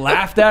getting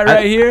laughed at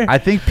right here. I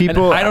think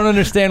people. I don't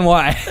understand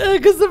why.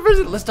 Because the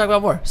person. Let's talk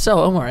about more. So,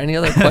 Omar, any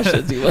other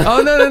questions?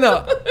 Oh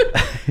no.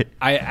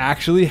 I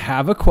actually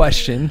have a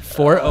question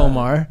for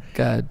Omar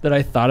that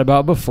I thought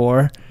about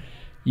before.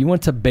 You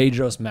went to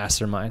Bedros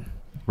Mastermind.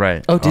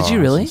 Right. Oh, did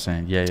you really?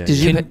 Yeah.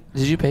 Did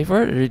you pay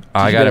for it? Or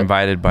I got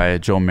invited by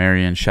Joel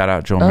Marion. Shout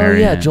out Joel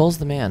Marion. Oh yeah, Joel's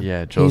the man.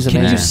 Yeah, Joel's the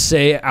man. Can you man.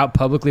 say out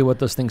publicly what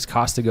those things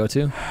cost to go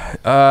to?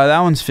 That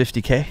one's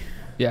 $50K.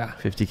 Yeah,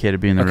 $50K to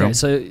be in the room. Okay,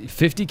 so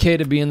 $50K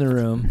to be in the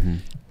room.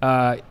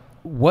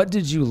 What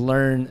did you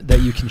learn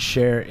that you can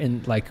share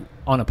in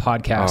on a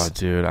podcast? Oh,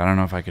 dude, I don't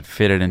know if I could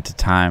fit it into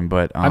time,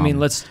 but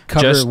let's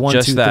cover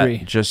one, two, three.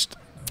 Just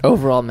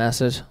overall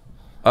message.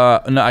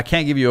 No, I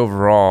can't give you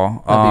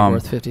overall.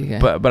 That'd be worth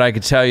 $50K. But I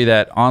could tell you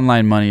that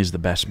online money is the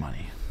best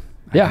money.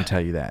 I can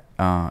tell you that.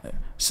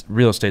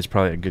 Real estate's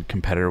probably a good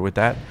competitor with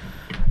that.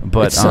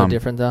 But it's so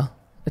different, though.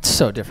 It's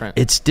so different.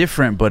 It's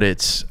different, but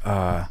it's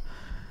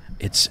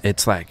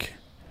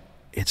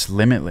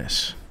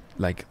limitless.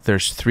 Like,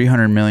 there's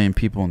 300 million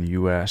people in the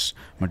U.S.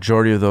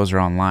 Majority of those are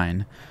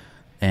online.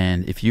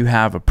 And if you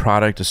have a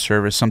product, a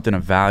service, something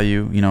of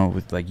value,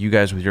 with like you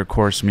guys with your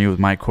course, me with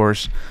my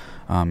course,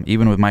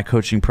 even with my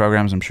coaching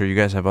programs, I'm sure you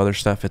guys have other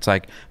stuff. It's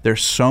like,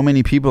 there's so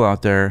many people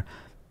out there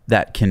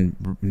that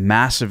can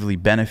massively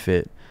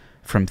benefit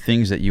from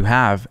things that you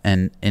have.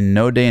 And in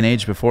no day and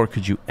age before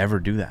could you ever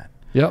do that.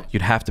 Yep.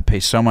 You'd have to pay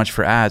so much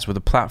for ads. With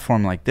a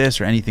platform like this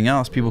or anything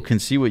else, people can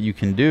see what you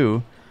can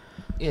do,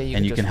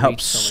 and you can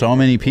help so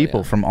many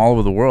people from all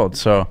over the world.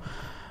 So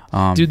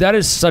Dude, that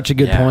is such a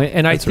good point.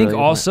 And I think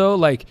really also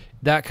like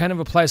that kind of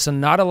applies to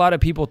not a lot of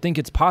people think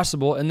it's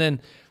possible. And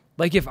then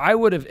like if I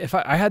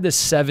had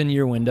this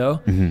 7-year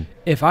window,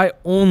 if I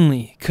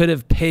only could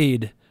have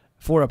paid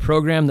for a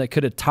program that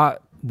could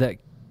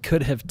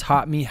have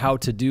taught me how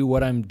to do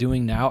what I'm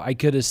doing now, I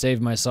could have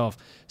saved myself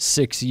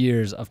 6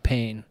 years of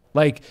pain.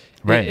 Like,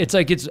 it's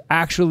like, it's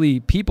actually,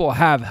 people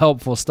have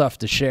helpful stuff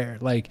to share.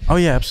 Like, oh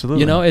yeah,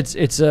 absolutely. You know,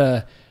 it's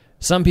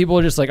some people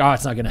are just like, oh,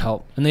 it's not going to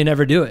help, and they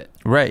never do it.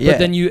 Right. Yeah. But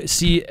then you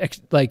see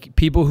like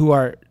people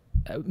who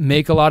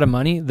make a lot of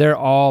money, they're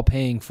all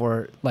paying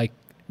like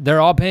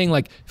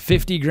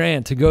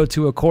 $50,000 to go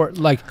to a court,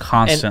 like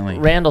constantly.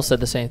 And Randall said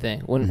the same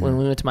thing when we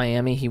went to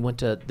Miami. He went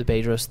to the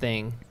Bedros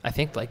thing, I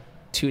think like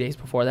 2 days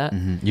before that.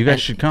 You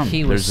guys should come.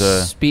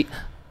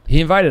 He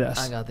invited us.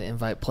 I got the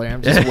invite player.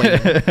 I'm just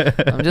waiting.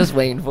 I'm just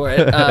waiting for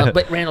it.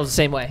 But Randall's the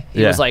same way.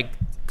 He was like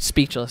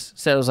speechless.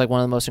 Said it was like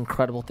one of the most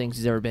incredible things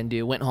he's ever been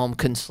to. Went home,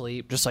 couldn't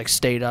sleep, just like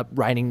stayed up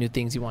writing new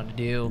things he wanted to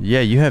do.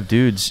 Yeah, you have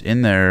dudes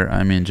in there,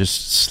 I mean,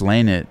 just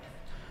slaying it.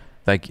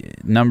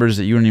 Like numbers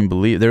that you wouldn't even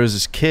believe. There was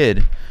this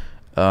kid,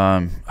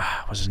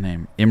 what's his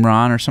name?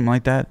 Imran or something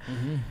like that.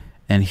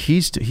 And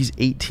he's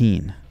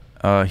 18.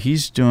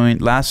 He's doing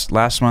last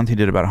month he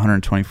did about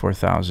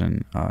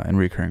 124,000 in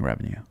recurring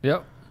revenue.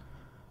 Yep.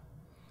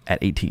 At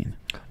 18.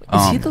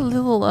 Is he the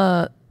little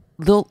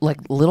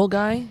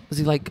guy? Is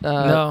he like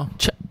no.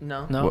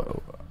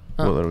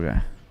 What little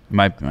guy?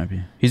 Might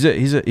be. He's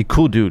a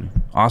cool dude.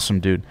 Awesome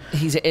dude.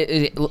 He's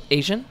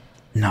Asian?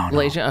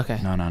 No. Asian? Okay.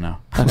 No.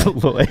 Okay.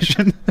 Little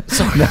Asian?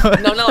 Sorry.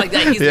 No, not like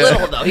that. He's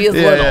little though. He is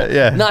little.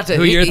 Yeah. Not to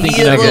who you're thinking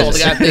he is of. little. The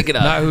guy picking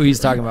up. Not who he's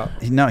talking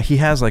about. No, he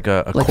has like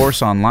a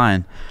course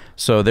online.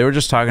 So they were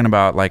just talking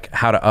about like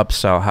how to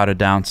upsell, how to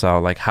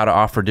downsell, like how to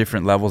offer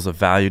different levels of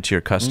value to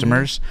your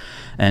customers.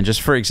 And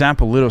just for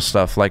example, little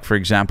stuff, like for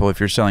example, if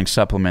you're selling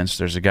supplements,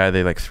 there's a guy,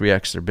 they like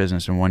 3x their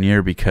business in 1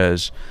 year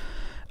because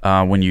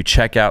when you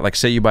check out, like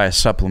say you buy a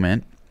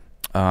supplement,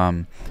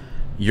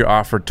 you're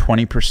offered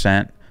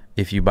 20%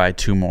 if you buy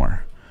 2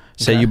 more.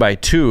 Say you buy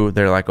 2,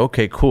 they're like,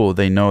 okay, cool.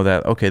 They know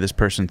that, okay, this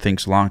person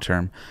thinks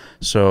long-term.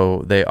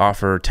 So they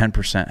offer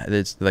 10%.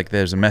 It's like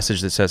there's a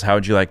message that says, how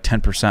would you like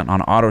 10%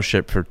 on auto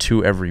ship for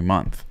 2 every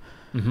month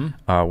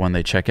when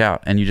they check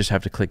out? And you just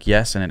have to click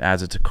yes, and it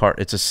adds it to cart.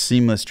 It's a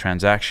seamless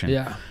transaction.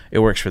 Yeah. It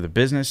works for the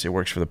business. It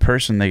works for the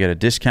person. They get a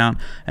discount.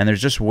 And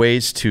there's just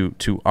ways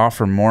to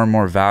offer more and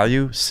more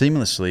value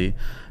seamlessly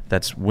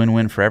that's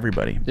win-win for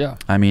everybody. Yeah.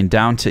 I mean,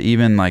 down to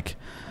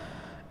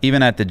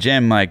even at the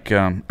gym, like,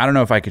 I don't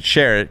know if I could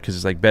share it because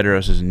it's like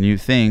Bedros is a new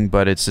thing,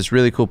 but it's this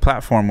really cool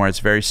platform where it's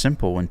very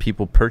simple. When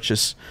people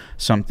purchase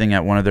something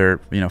at one of their,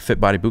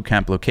 Fit Body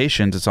Bootcamp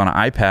locations, it's on an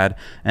iPad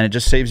and it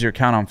just saves your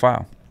account on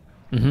file.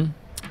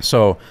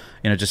 So,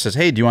 it just says,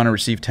 hey, do you want to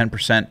receive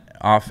 10%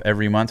 off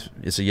every month?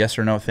 It's a yes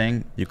or no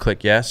thing. You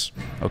click yes.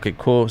 Okay,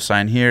 cool.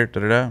 Sign here.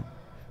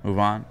 Move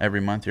on.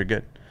 Every month you're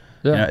good.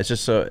 Yeah. It's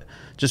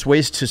just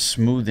ways to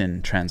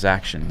smoothen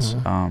transactions.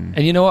 And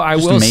you know what? I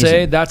will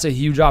say that's a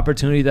huge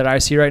opportunity that I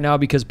see right now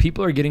because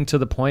people are getting to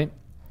the point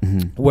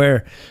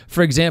where,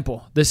 for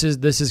example, this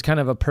is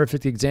kind of a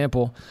perfect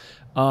example.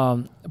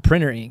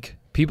 Printer ink.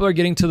 People are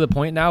getting to the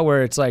point now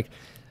where it's like,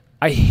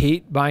 I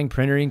hate buying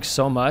printer ink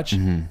so much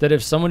that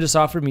if someone just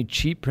offered me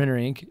cheap printer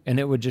ink and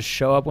it would just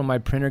show up when my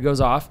printer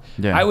goes off,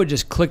 I would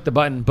just click the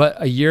button.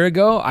 But a year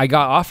ago, I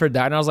got offered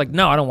that and I was like,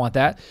 no, I don't want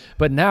that.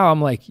 But now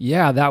I'm like,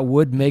 yeah, that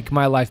would make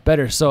my life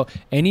better. So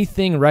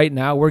anything right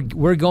now,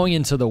 we're going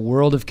into the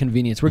world of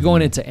convenience. We're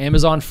going into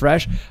Amazon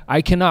Fresh.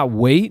 I cannot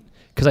wait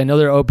because I know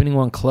they're opening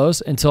one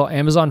close until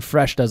Amazon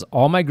Fresh does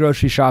all my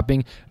grocery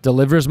shopping,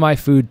 delivers my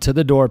food to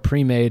the door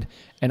pre-made,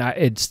 and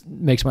it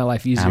makes my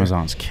life easier.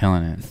 Amazon's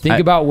killing it. Think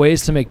about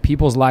ways to make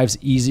people's lives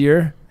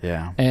easier.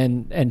 Yeah.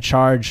 And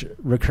charge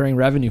recurring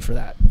revenue for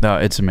that. No,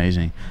 it's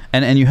amazing.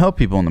 And you help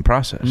people in the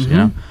process,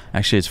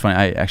 Actually, it's funny.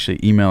 I actually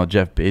emailed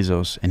Jeff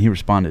Bezos and he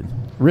responded.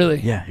 Really?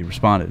 Yeah, he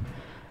responded.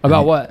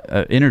 About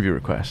what? Interview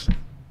request.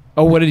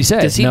 Oh, what did he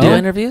say? Does he do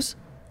interviews?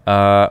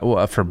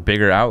 Well, for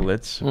bigger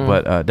outlets,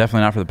 but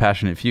definitely not for the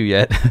passionate few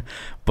yet.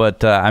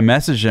 But I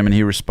messaged him and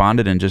he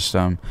responded and just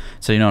said,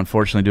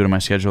 unfortunately due to my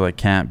schedule, I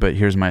can't, but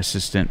here's my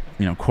assistant,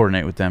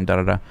 coordinate with them,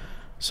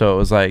 So it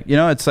was like,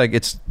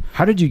 it's.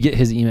 How did you get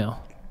his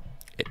email?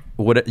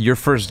 Your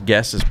first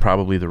guess is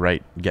probably the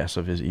right guess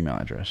of his email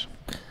address.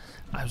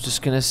 I was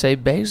just going to say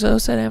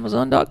Bezos at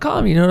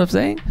Amazon.com. You know what I'm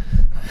saying?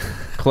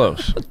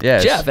 Close. Yeah.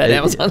 Jeff at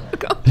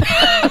Amazon.com.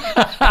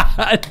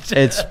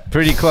 It's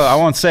pretty close. I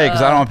won't say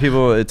because I don't want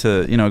people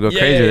to, go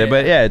crazy with it.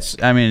 But yeah, it's,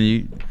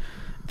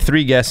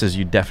 3 guesses,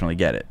 you definitely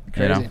get it.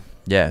 Crazy.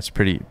 Yeah, it's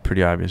pretty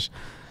obvious.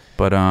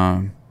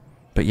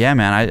 But yeah,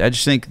 man, I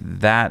just think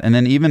that, and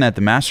then even at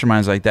the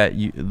masterminds like that,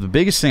 the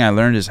biggest thing I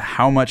learned is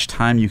how much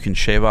time you can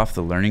shave off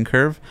the learning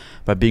curve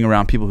by being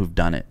around people who've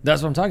done it.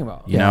 That's what I'm talking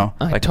about. You know,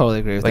 I totally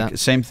agree with that.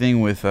 Same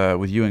thing with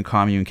you and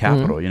Commune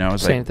Capital.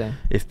 It's same thing.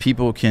 If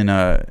people can,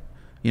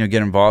 get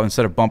involved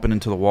instead of bumping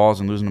into the walls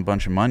and losing a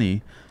bunch of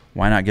money,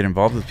 why not get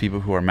involved with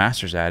people who are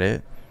masters at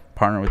it,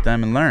 partner with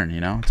them and learn?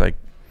 It's like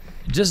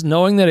just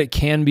knowing that it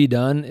can be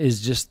done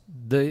is just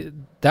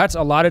That's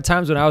a lot of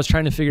times when I was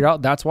trying to figure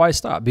out, that's why I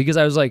stopped, because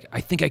I was like,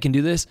 I think I can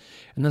do this.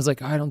 And then I was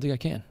like, I don't think I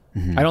can.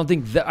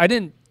 Mm-hmm. I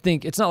didn't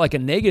think it's not like a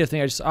negative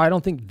thing. I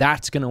don't think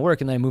that's going to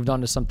work. And then I moved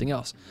on to something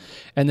else.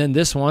 And then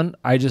this one,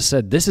 I just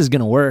said, this is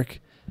going to work,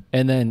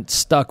 and then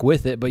stuck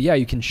with it. But yeah,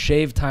 you can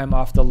shave time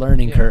off the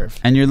learning curve.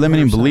 And your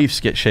limiting 100%. Beliefs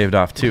get shaved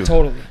off too.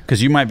 Totally.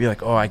 Because you might be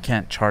like, oh, I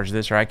can't charge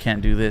this, or I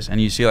can't do this.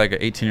 And you see like an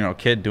 18-year-old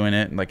kid doing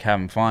it and like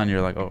having fun.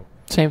 You're like, oh,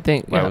 same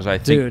thing. Why was I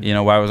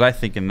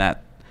thinking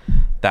that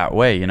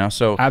way, you know?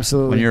 So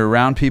absolutely, when you're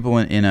around people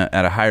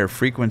at a higher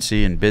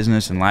frequency in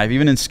business and life,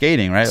 even in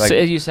skating, right? Like, so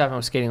it used to happen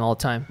with skating all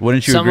the time.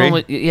 Wouldn't you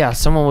agree?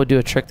 Someone would do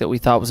a trick that we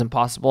thought was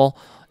impossible,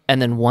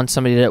 and then once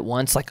somebody did it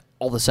once, like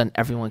all of a sudden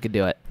everyone could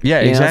do it. Yeah,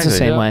 exactly. It's the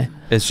same way.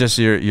 It's just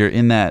you're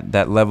in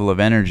that level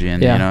of energy,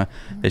 and you know,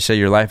 they say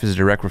your life is a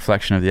direct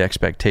reflection of the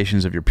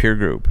expectations of your peer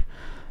group.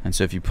 And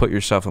so if you put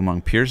yourself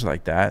among peers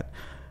like that,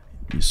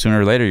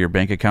 sooner or later your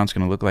bank account's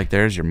going to look like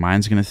theirs, your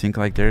mind's going to think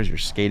like theirs, your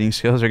skating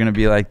skills are going to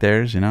be like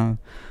theirs, you know?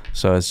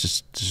 So it's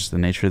just the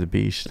nature of the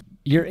beast.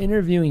 You're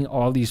interviewing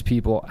all these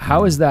people.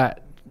 How has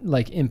that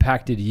like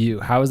impacted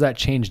you? How has that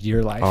changed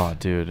your life? Oh,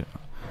 dude,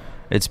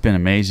 it's been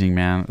amazing,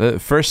 man. The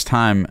first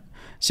time,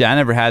 see, I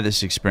never had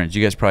this experience.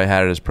 You guys probably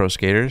had it as pro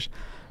skaters,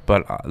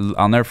 but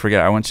I'll never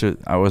forget. I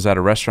was at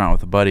a restaurant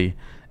with a buddy,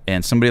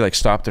 and somebody like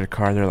stopped their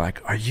car. They're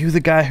like, "Are you the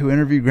guy who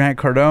interviewed Grant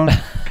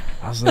Cardone?"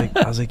 I was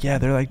like, yeah.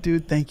 They're like,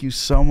 dude, thank you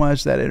so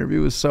much. That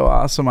interview was so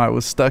awesome. I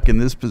was stuck in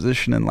this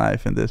position in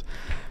life and this.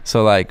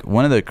 So like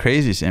one of the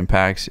craziest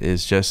impacts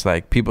is just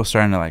like people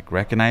starting to like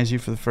recognize you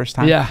for the first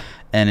time. Yeah.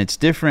 And it's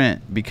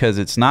different because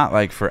it's not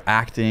like for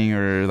acting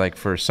or like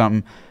for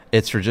something.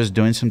 It's for just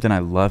doing something I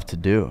love to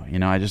do. You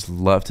know, I just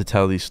love to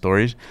tell these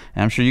stories.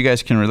 And I'm sure you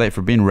guys can relate.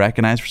 For being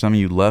recognized for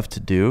something you love to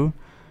do,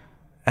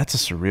 that's a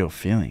surreal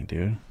feeling,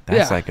 dude.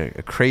 That's like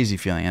a crazy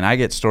feeling. And I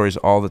get stories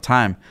all the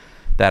time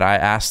that I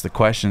ask the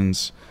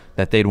questions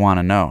that they'd want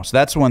to know. So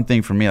that's one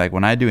thing for me. Like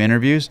when I do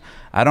interviews,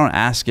 I don't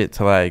ask it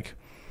to like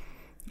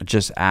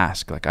just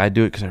ask. Like I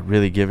do it because I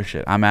really give a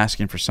shit. I'm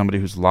asking for somebody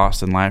who's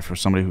lost in life, or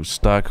somebody who's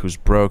stuck, who's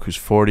broke, who's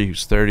 40,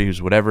 who's 30,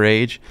 who's whatever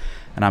age.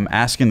 And I'm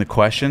asking the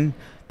question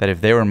that if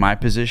they were in my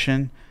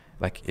position,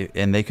 like,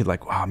 and they could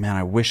like, wow, man,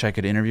 I wish I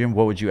could interview him.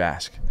 What would you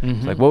ask?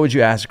 Mm-hmm. Like, what would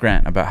you ask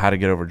Grant about how to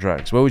get over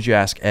drugs? What would you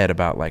ask Ed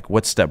about like,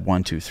 what's step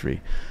 1, 2,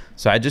 3?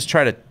 So I just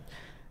try to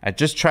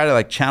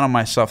like channel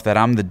myself that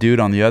I'm the dude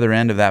on the other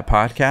end of that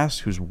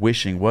podcast who's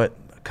wishing, what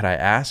could I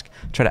ask?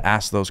 Try to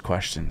ask those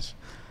questions.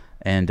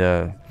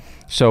 And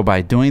so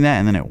by doing that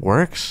and then it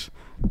works,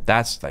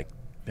 that's like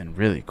been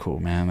really cool,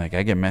 man. Like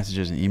I get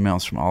messages and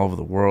emails from all over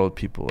the world,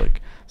 people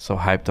like so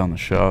hyped on the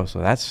show. So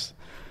that's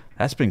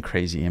been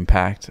crazy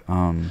impact.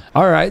 All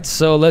right,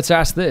 so let's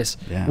ask this.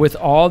 Yeah. With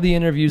all the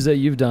interviews that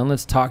you've done,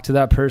 let's talk to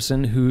that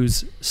person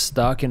who's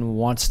stuck and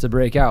wants to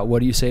break out. What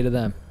do you say to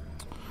them?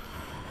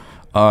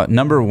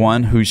 Number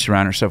one, who you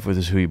surround yourself with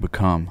is who you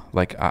become.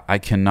 Like I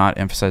cannot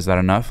emphasize that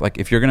enough. Like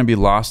if you're going to be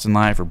lost in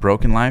life or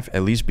broke in life,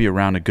 at least be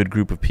around a good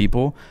group of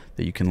people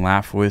that you can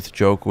laugh with,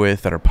 joke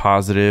with, that are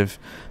positive,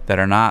 that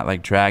are not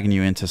like dragging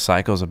you into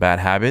cycles of bad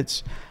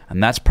habits.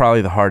 And that's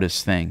probably the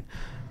hardest thing.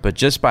 But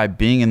just by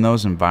being in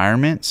those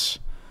environments,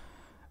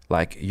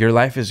 like your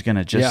life is going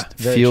to just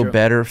feel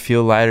better,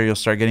 feel lighter. You'll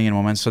start getting in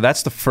momentum. So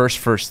that's the first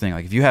thing.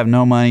 Like if you have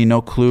no money,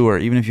 no clue, or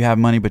even if you have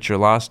money but you're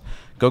lost,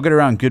 go get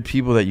around good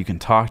people that you can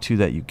talk to,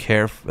 that you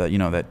care,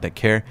 that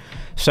care.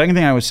 Second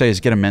thing I would say is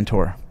get a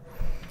mentor.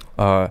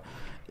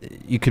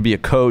 You could be a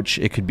coach.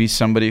 It could be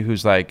somebody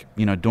who's like,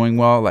 doing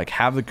well. Like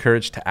have the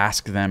courage to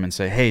ask them and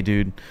say, hey,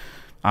 dude,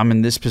 I'm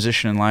in this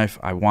position in life.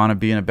 I want to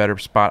be in a better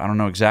spot. I don't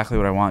know exactly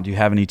what I want. Do you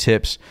have any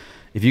tips?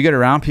 If you get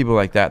around people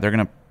like that, they're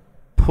going to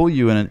pull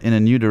you in a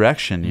new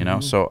direction, you know?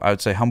 Mm-hmm. So I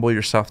would say humble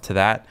yourself to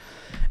that.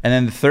 And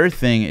then the third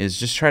thing is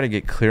just try to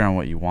get clear on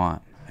what you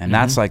want. And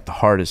that's like the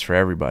hardest for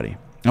everybody.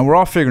 And we're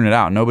all figuring it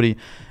out.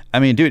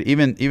 Dude,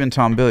 even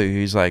Tom Billy,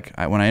 he's like,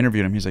 when I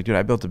interviewed him, he's like, dude,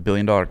 I built $1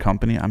 billion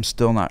company. I'm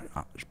still not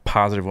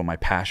positive what my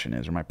passion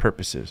is or my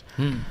purpose is.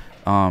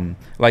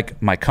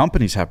 Like my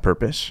companies have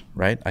purpose,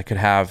 right? I could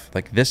have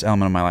like this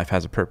element of my life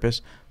has a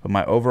purpose, but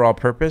my overall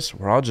purpose,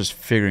 we're all just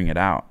figuring it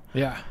out.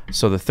 Yeah.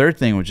 So the third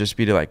thing would just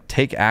be to like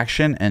take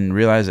action and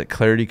realize that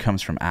clarity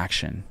comes from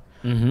action.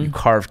 Mm-hmm. You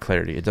carve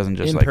clarity. It doesn't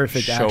just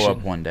imperfect like show action.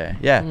 up one day.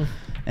 Yeah.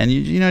 And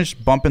you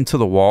just bump into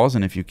the walls,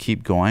 and if you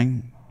keep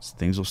going,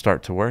 things will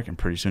start to work, and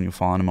pretty soon you'll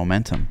fall into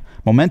momentum.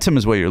 Momentum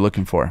is what you're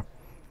looking for.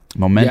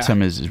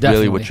 Momentum is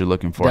really what you're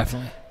looking for.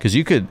 Definitely. Because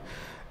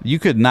you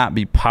could not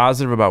be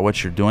positive about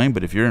what you're doing,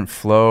 but if you're in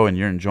flow and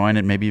you're enjoying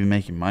it, maybe even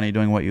making money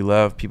doing what you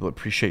love, people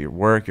appreciate your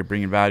work, you're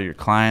bringing value to your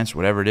clients,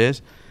 whatever it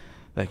is,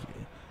 like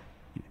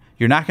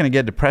you're not going to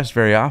get depressed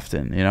very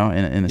often,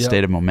 in a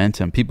state of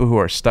momentum. People who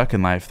are stuck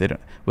in life,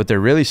 what they're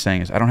really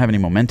saying is, I don't have any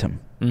momentum.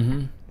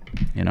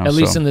 Mm-hmm. At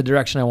least in the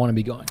direction I want to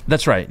be going.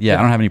 That's right. Yeah.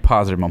 I don't have any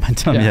positive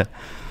momentum yet.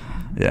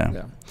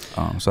 Yeah.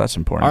 So that's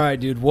important. All right,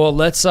 dude. Well,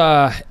 let's,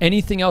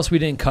 anything else we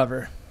didn't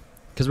cover?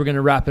 Because we're going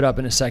to wrap it up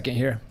in a second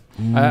here.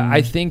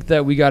 I think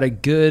that we got a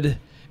good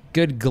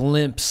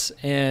glimpse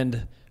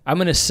and I'm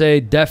going to say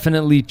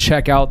definitely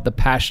check out The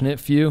Passionate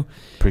Few.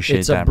 Appreciate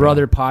it's that, a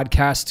brother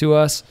podcast to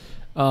us.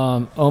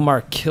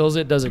 Omar kills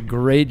it, does a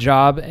great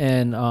job,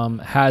 and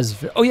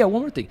has... Oh, yeah,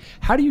 one more thing.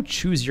 How do you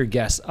choose your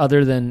guests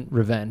other than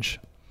revenge?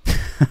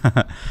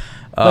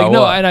 And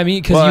I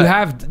mean, because you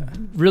have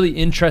really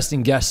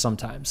interesting guests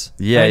sometimes.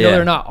 Yeah, I know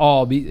they're not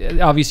all.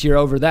 Obviously, you're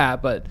over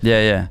that, but...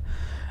 Yeah.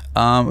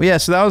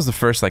 So that was the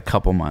first like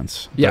couple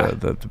months. Yeah.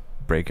 The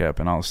breakup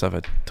and all the stuff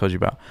I told you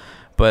about.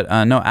 But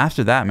no,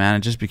 after that, man,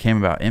 it just became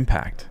about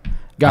impact.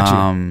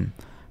 Got you.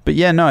 But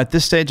yeah, no, at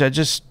this stage,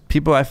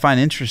 people I find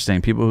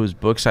interesting, people whose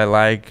books I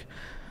like,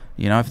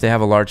 if they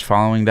have a large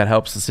following, that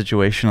helps the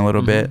situation a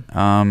little bit.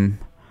 And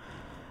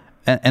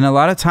a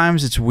lot of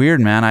times it's weird,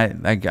 man.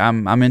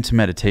 I'm into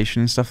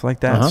meditation and stuff like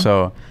that.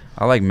 So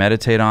I like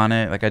meditate on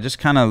it. Like I just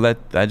kind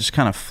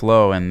of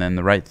flow, and then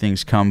the right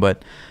things come.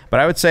 But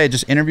I would say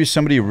just interview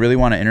somebody you really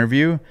want to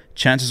interview.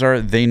 Chances are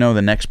they know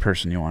the next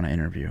person you want to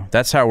interview.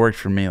 That's how it worked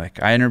for me.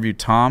 Like I interviewed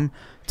Tom.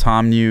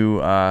 Tom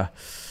knew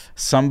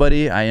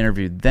somebody. I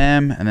interviewed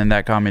them, and then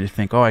that got me to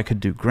think, I could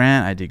do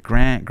Grant. I did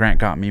Grant. Grant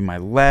got me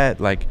Mylett.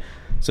 Like,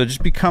 so it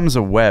just becomes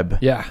a web.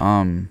 Yeah.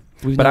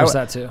 We've noticed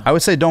that too. I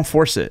would say don't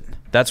force it.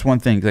 That's one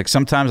thing. Like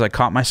sometimes I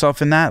caught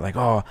myself in that. Like,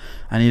 I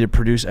need to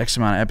produce X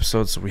amount of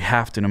episodes, so we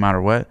have to no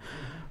matter what.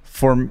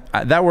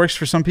 That works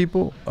for some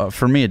people.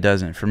 For me, it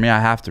doesn't. For me, I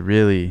have to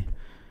really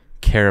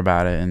care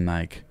about it and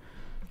like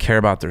care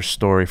about their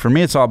story. For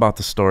me, it's all about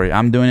the story.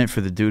 I'm doing it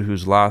for the dude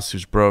who's lost,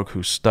 who's broke,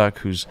 who's stuck,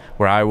 who's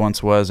where I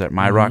once was at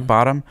my rock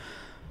bottom.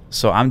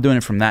 So I'm doing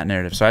it from that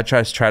narrative. So I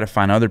try to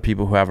find other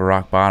people who have a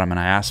rock bottom, and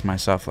I ask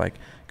myself, like,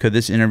 could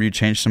this interview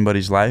change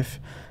somebody's life?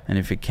 And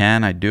if it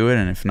can, I do it.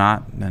 And if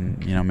not,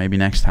 then, maybe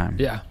next time.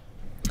 Yeah.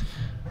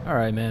 All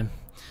right, man.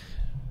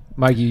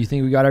 Mikey, you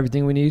think we got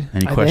everything we need?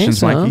 Any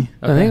questions, Mikey? Okay.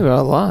 I think we got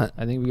a lot.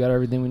 I think we got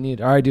everything we need.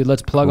 All right, dude,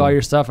 let's plug all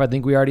your stuff. I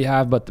think we already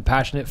have, but The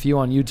Passionate Few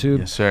on YouTube.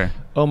 Yes, sir.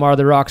 Omar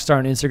the Rockstar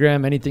on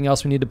Instagram. Anything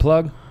else we need to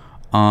plug?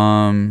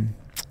 No,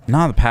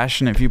 The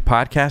Passionate Few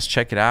podcast.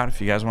 Check it out.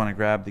 If you guys want to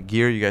grab the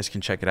gear, you guys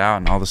can check it out,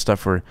 and all the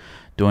stuff we're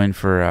doing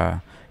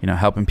for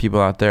helping people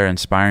out there,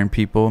 inspiring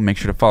people. Make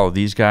sure to follow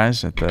these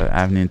guys at the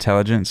AVNI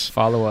Intelligence.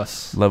 Follow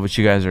us. Love what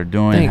you guys are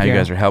doing, how you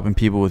guys are helping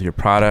people with your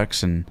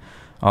products and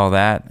all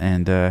that.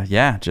 And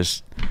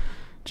just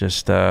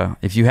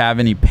if you have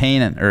any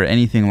pain or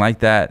anything like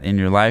that in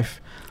your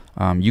life,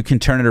 you can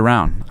turn it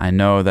around. I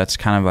know that's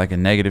kind of like a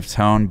negative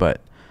tone,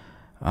 but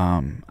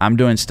I'm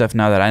doing stuff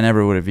now that I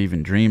never would have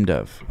even dreamed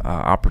of,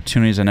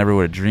 opportunities I never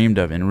would have dreamed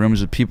of, in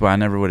rooms with people I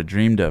never would have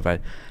dreamed of. I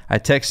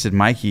texted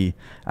Mikey,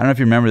 I don't know if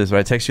you remember this, but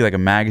I texted you like a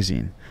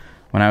magazine.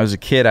 When I was a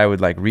kid, I would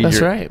like read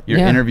your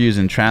interviews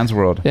in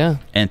Transworld. Yeah.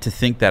 And to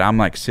think that I'm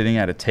like sitting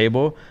at a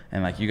table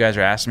and like you guys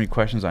are asking me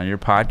questions on your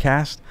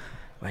podcast,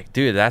 like,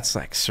 dude, that's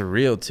like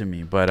surreal to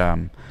me. But I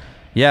want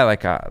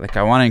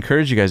to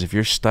encourage you guys, if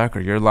you're stuck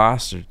or you're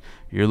lost or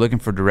you're looking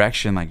for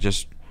direction, like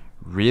just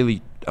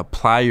really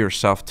apply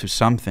yourself to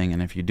something.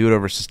 And if you do it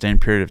over a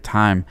sustained period of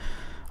time,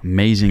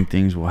 amazing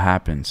things will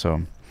happen.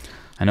 So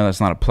I know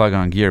that's not a plug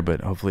on gear,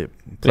 but hopefully it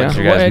plugs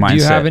your guys'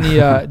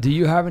 mindset. Do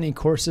you have any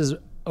courses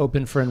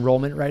open for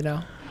enrollment right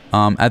now?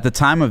 At the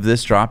time of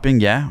this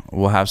dropping,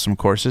 we'll have some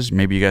courses.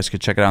 Maybe you guys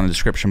could check it out in the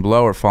description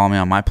below or follow me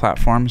on my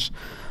platforms.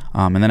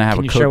 And then I have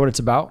Can you share what it's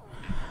about?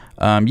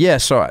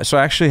 So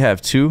I actually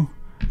have two.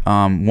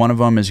 One of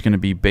them is going to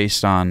be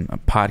based on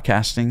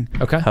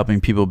podcasting, helping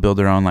people build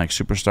their own like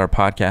superstar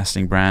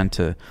podcasting brand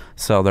to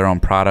sell their own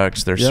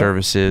products, their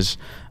services,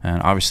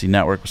 and obviously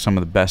network with some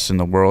of the best in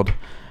the world.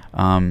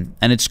 And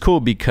it's cool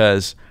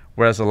because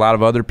whereas a lot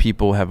of other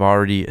people have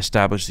already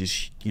established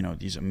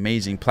these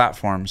amazing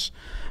platforms,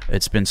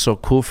 it's been so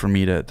cool for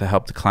me to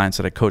help the clients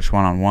that I coach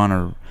one-on-one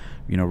or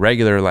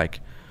regular, like,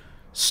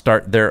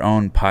 start their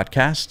own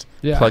podcast,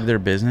 plug their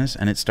business,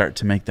 and it start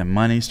to make them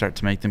money, start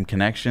to make them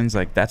connections.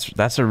 Like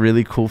that's a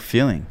really cool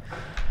feeling.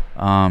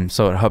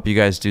 So it'll help you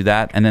guys do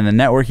that. And then the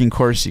networking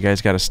course, you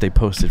guys got to stay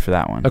posted for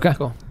that one. Okay,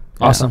 cool.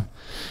 Awesome.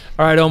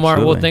 All right, Omar.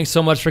 Absolutely. Well, thanks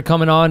so much for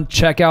coming on.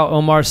 Check out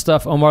Omar's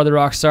stuff, Omar the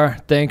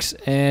Rockstar. Thanks,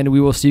 and we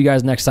will see you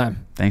guys next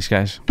time. Thanks,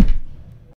 guys.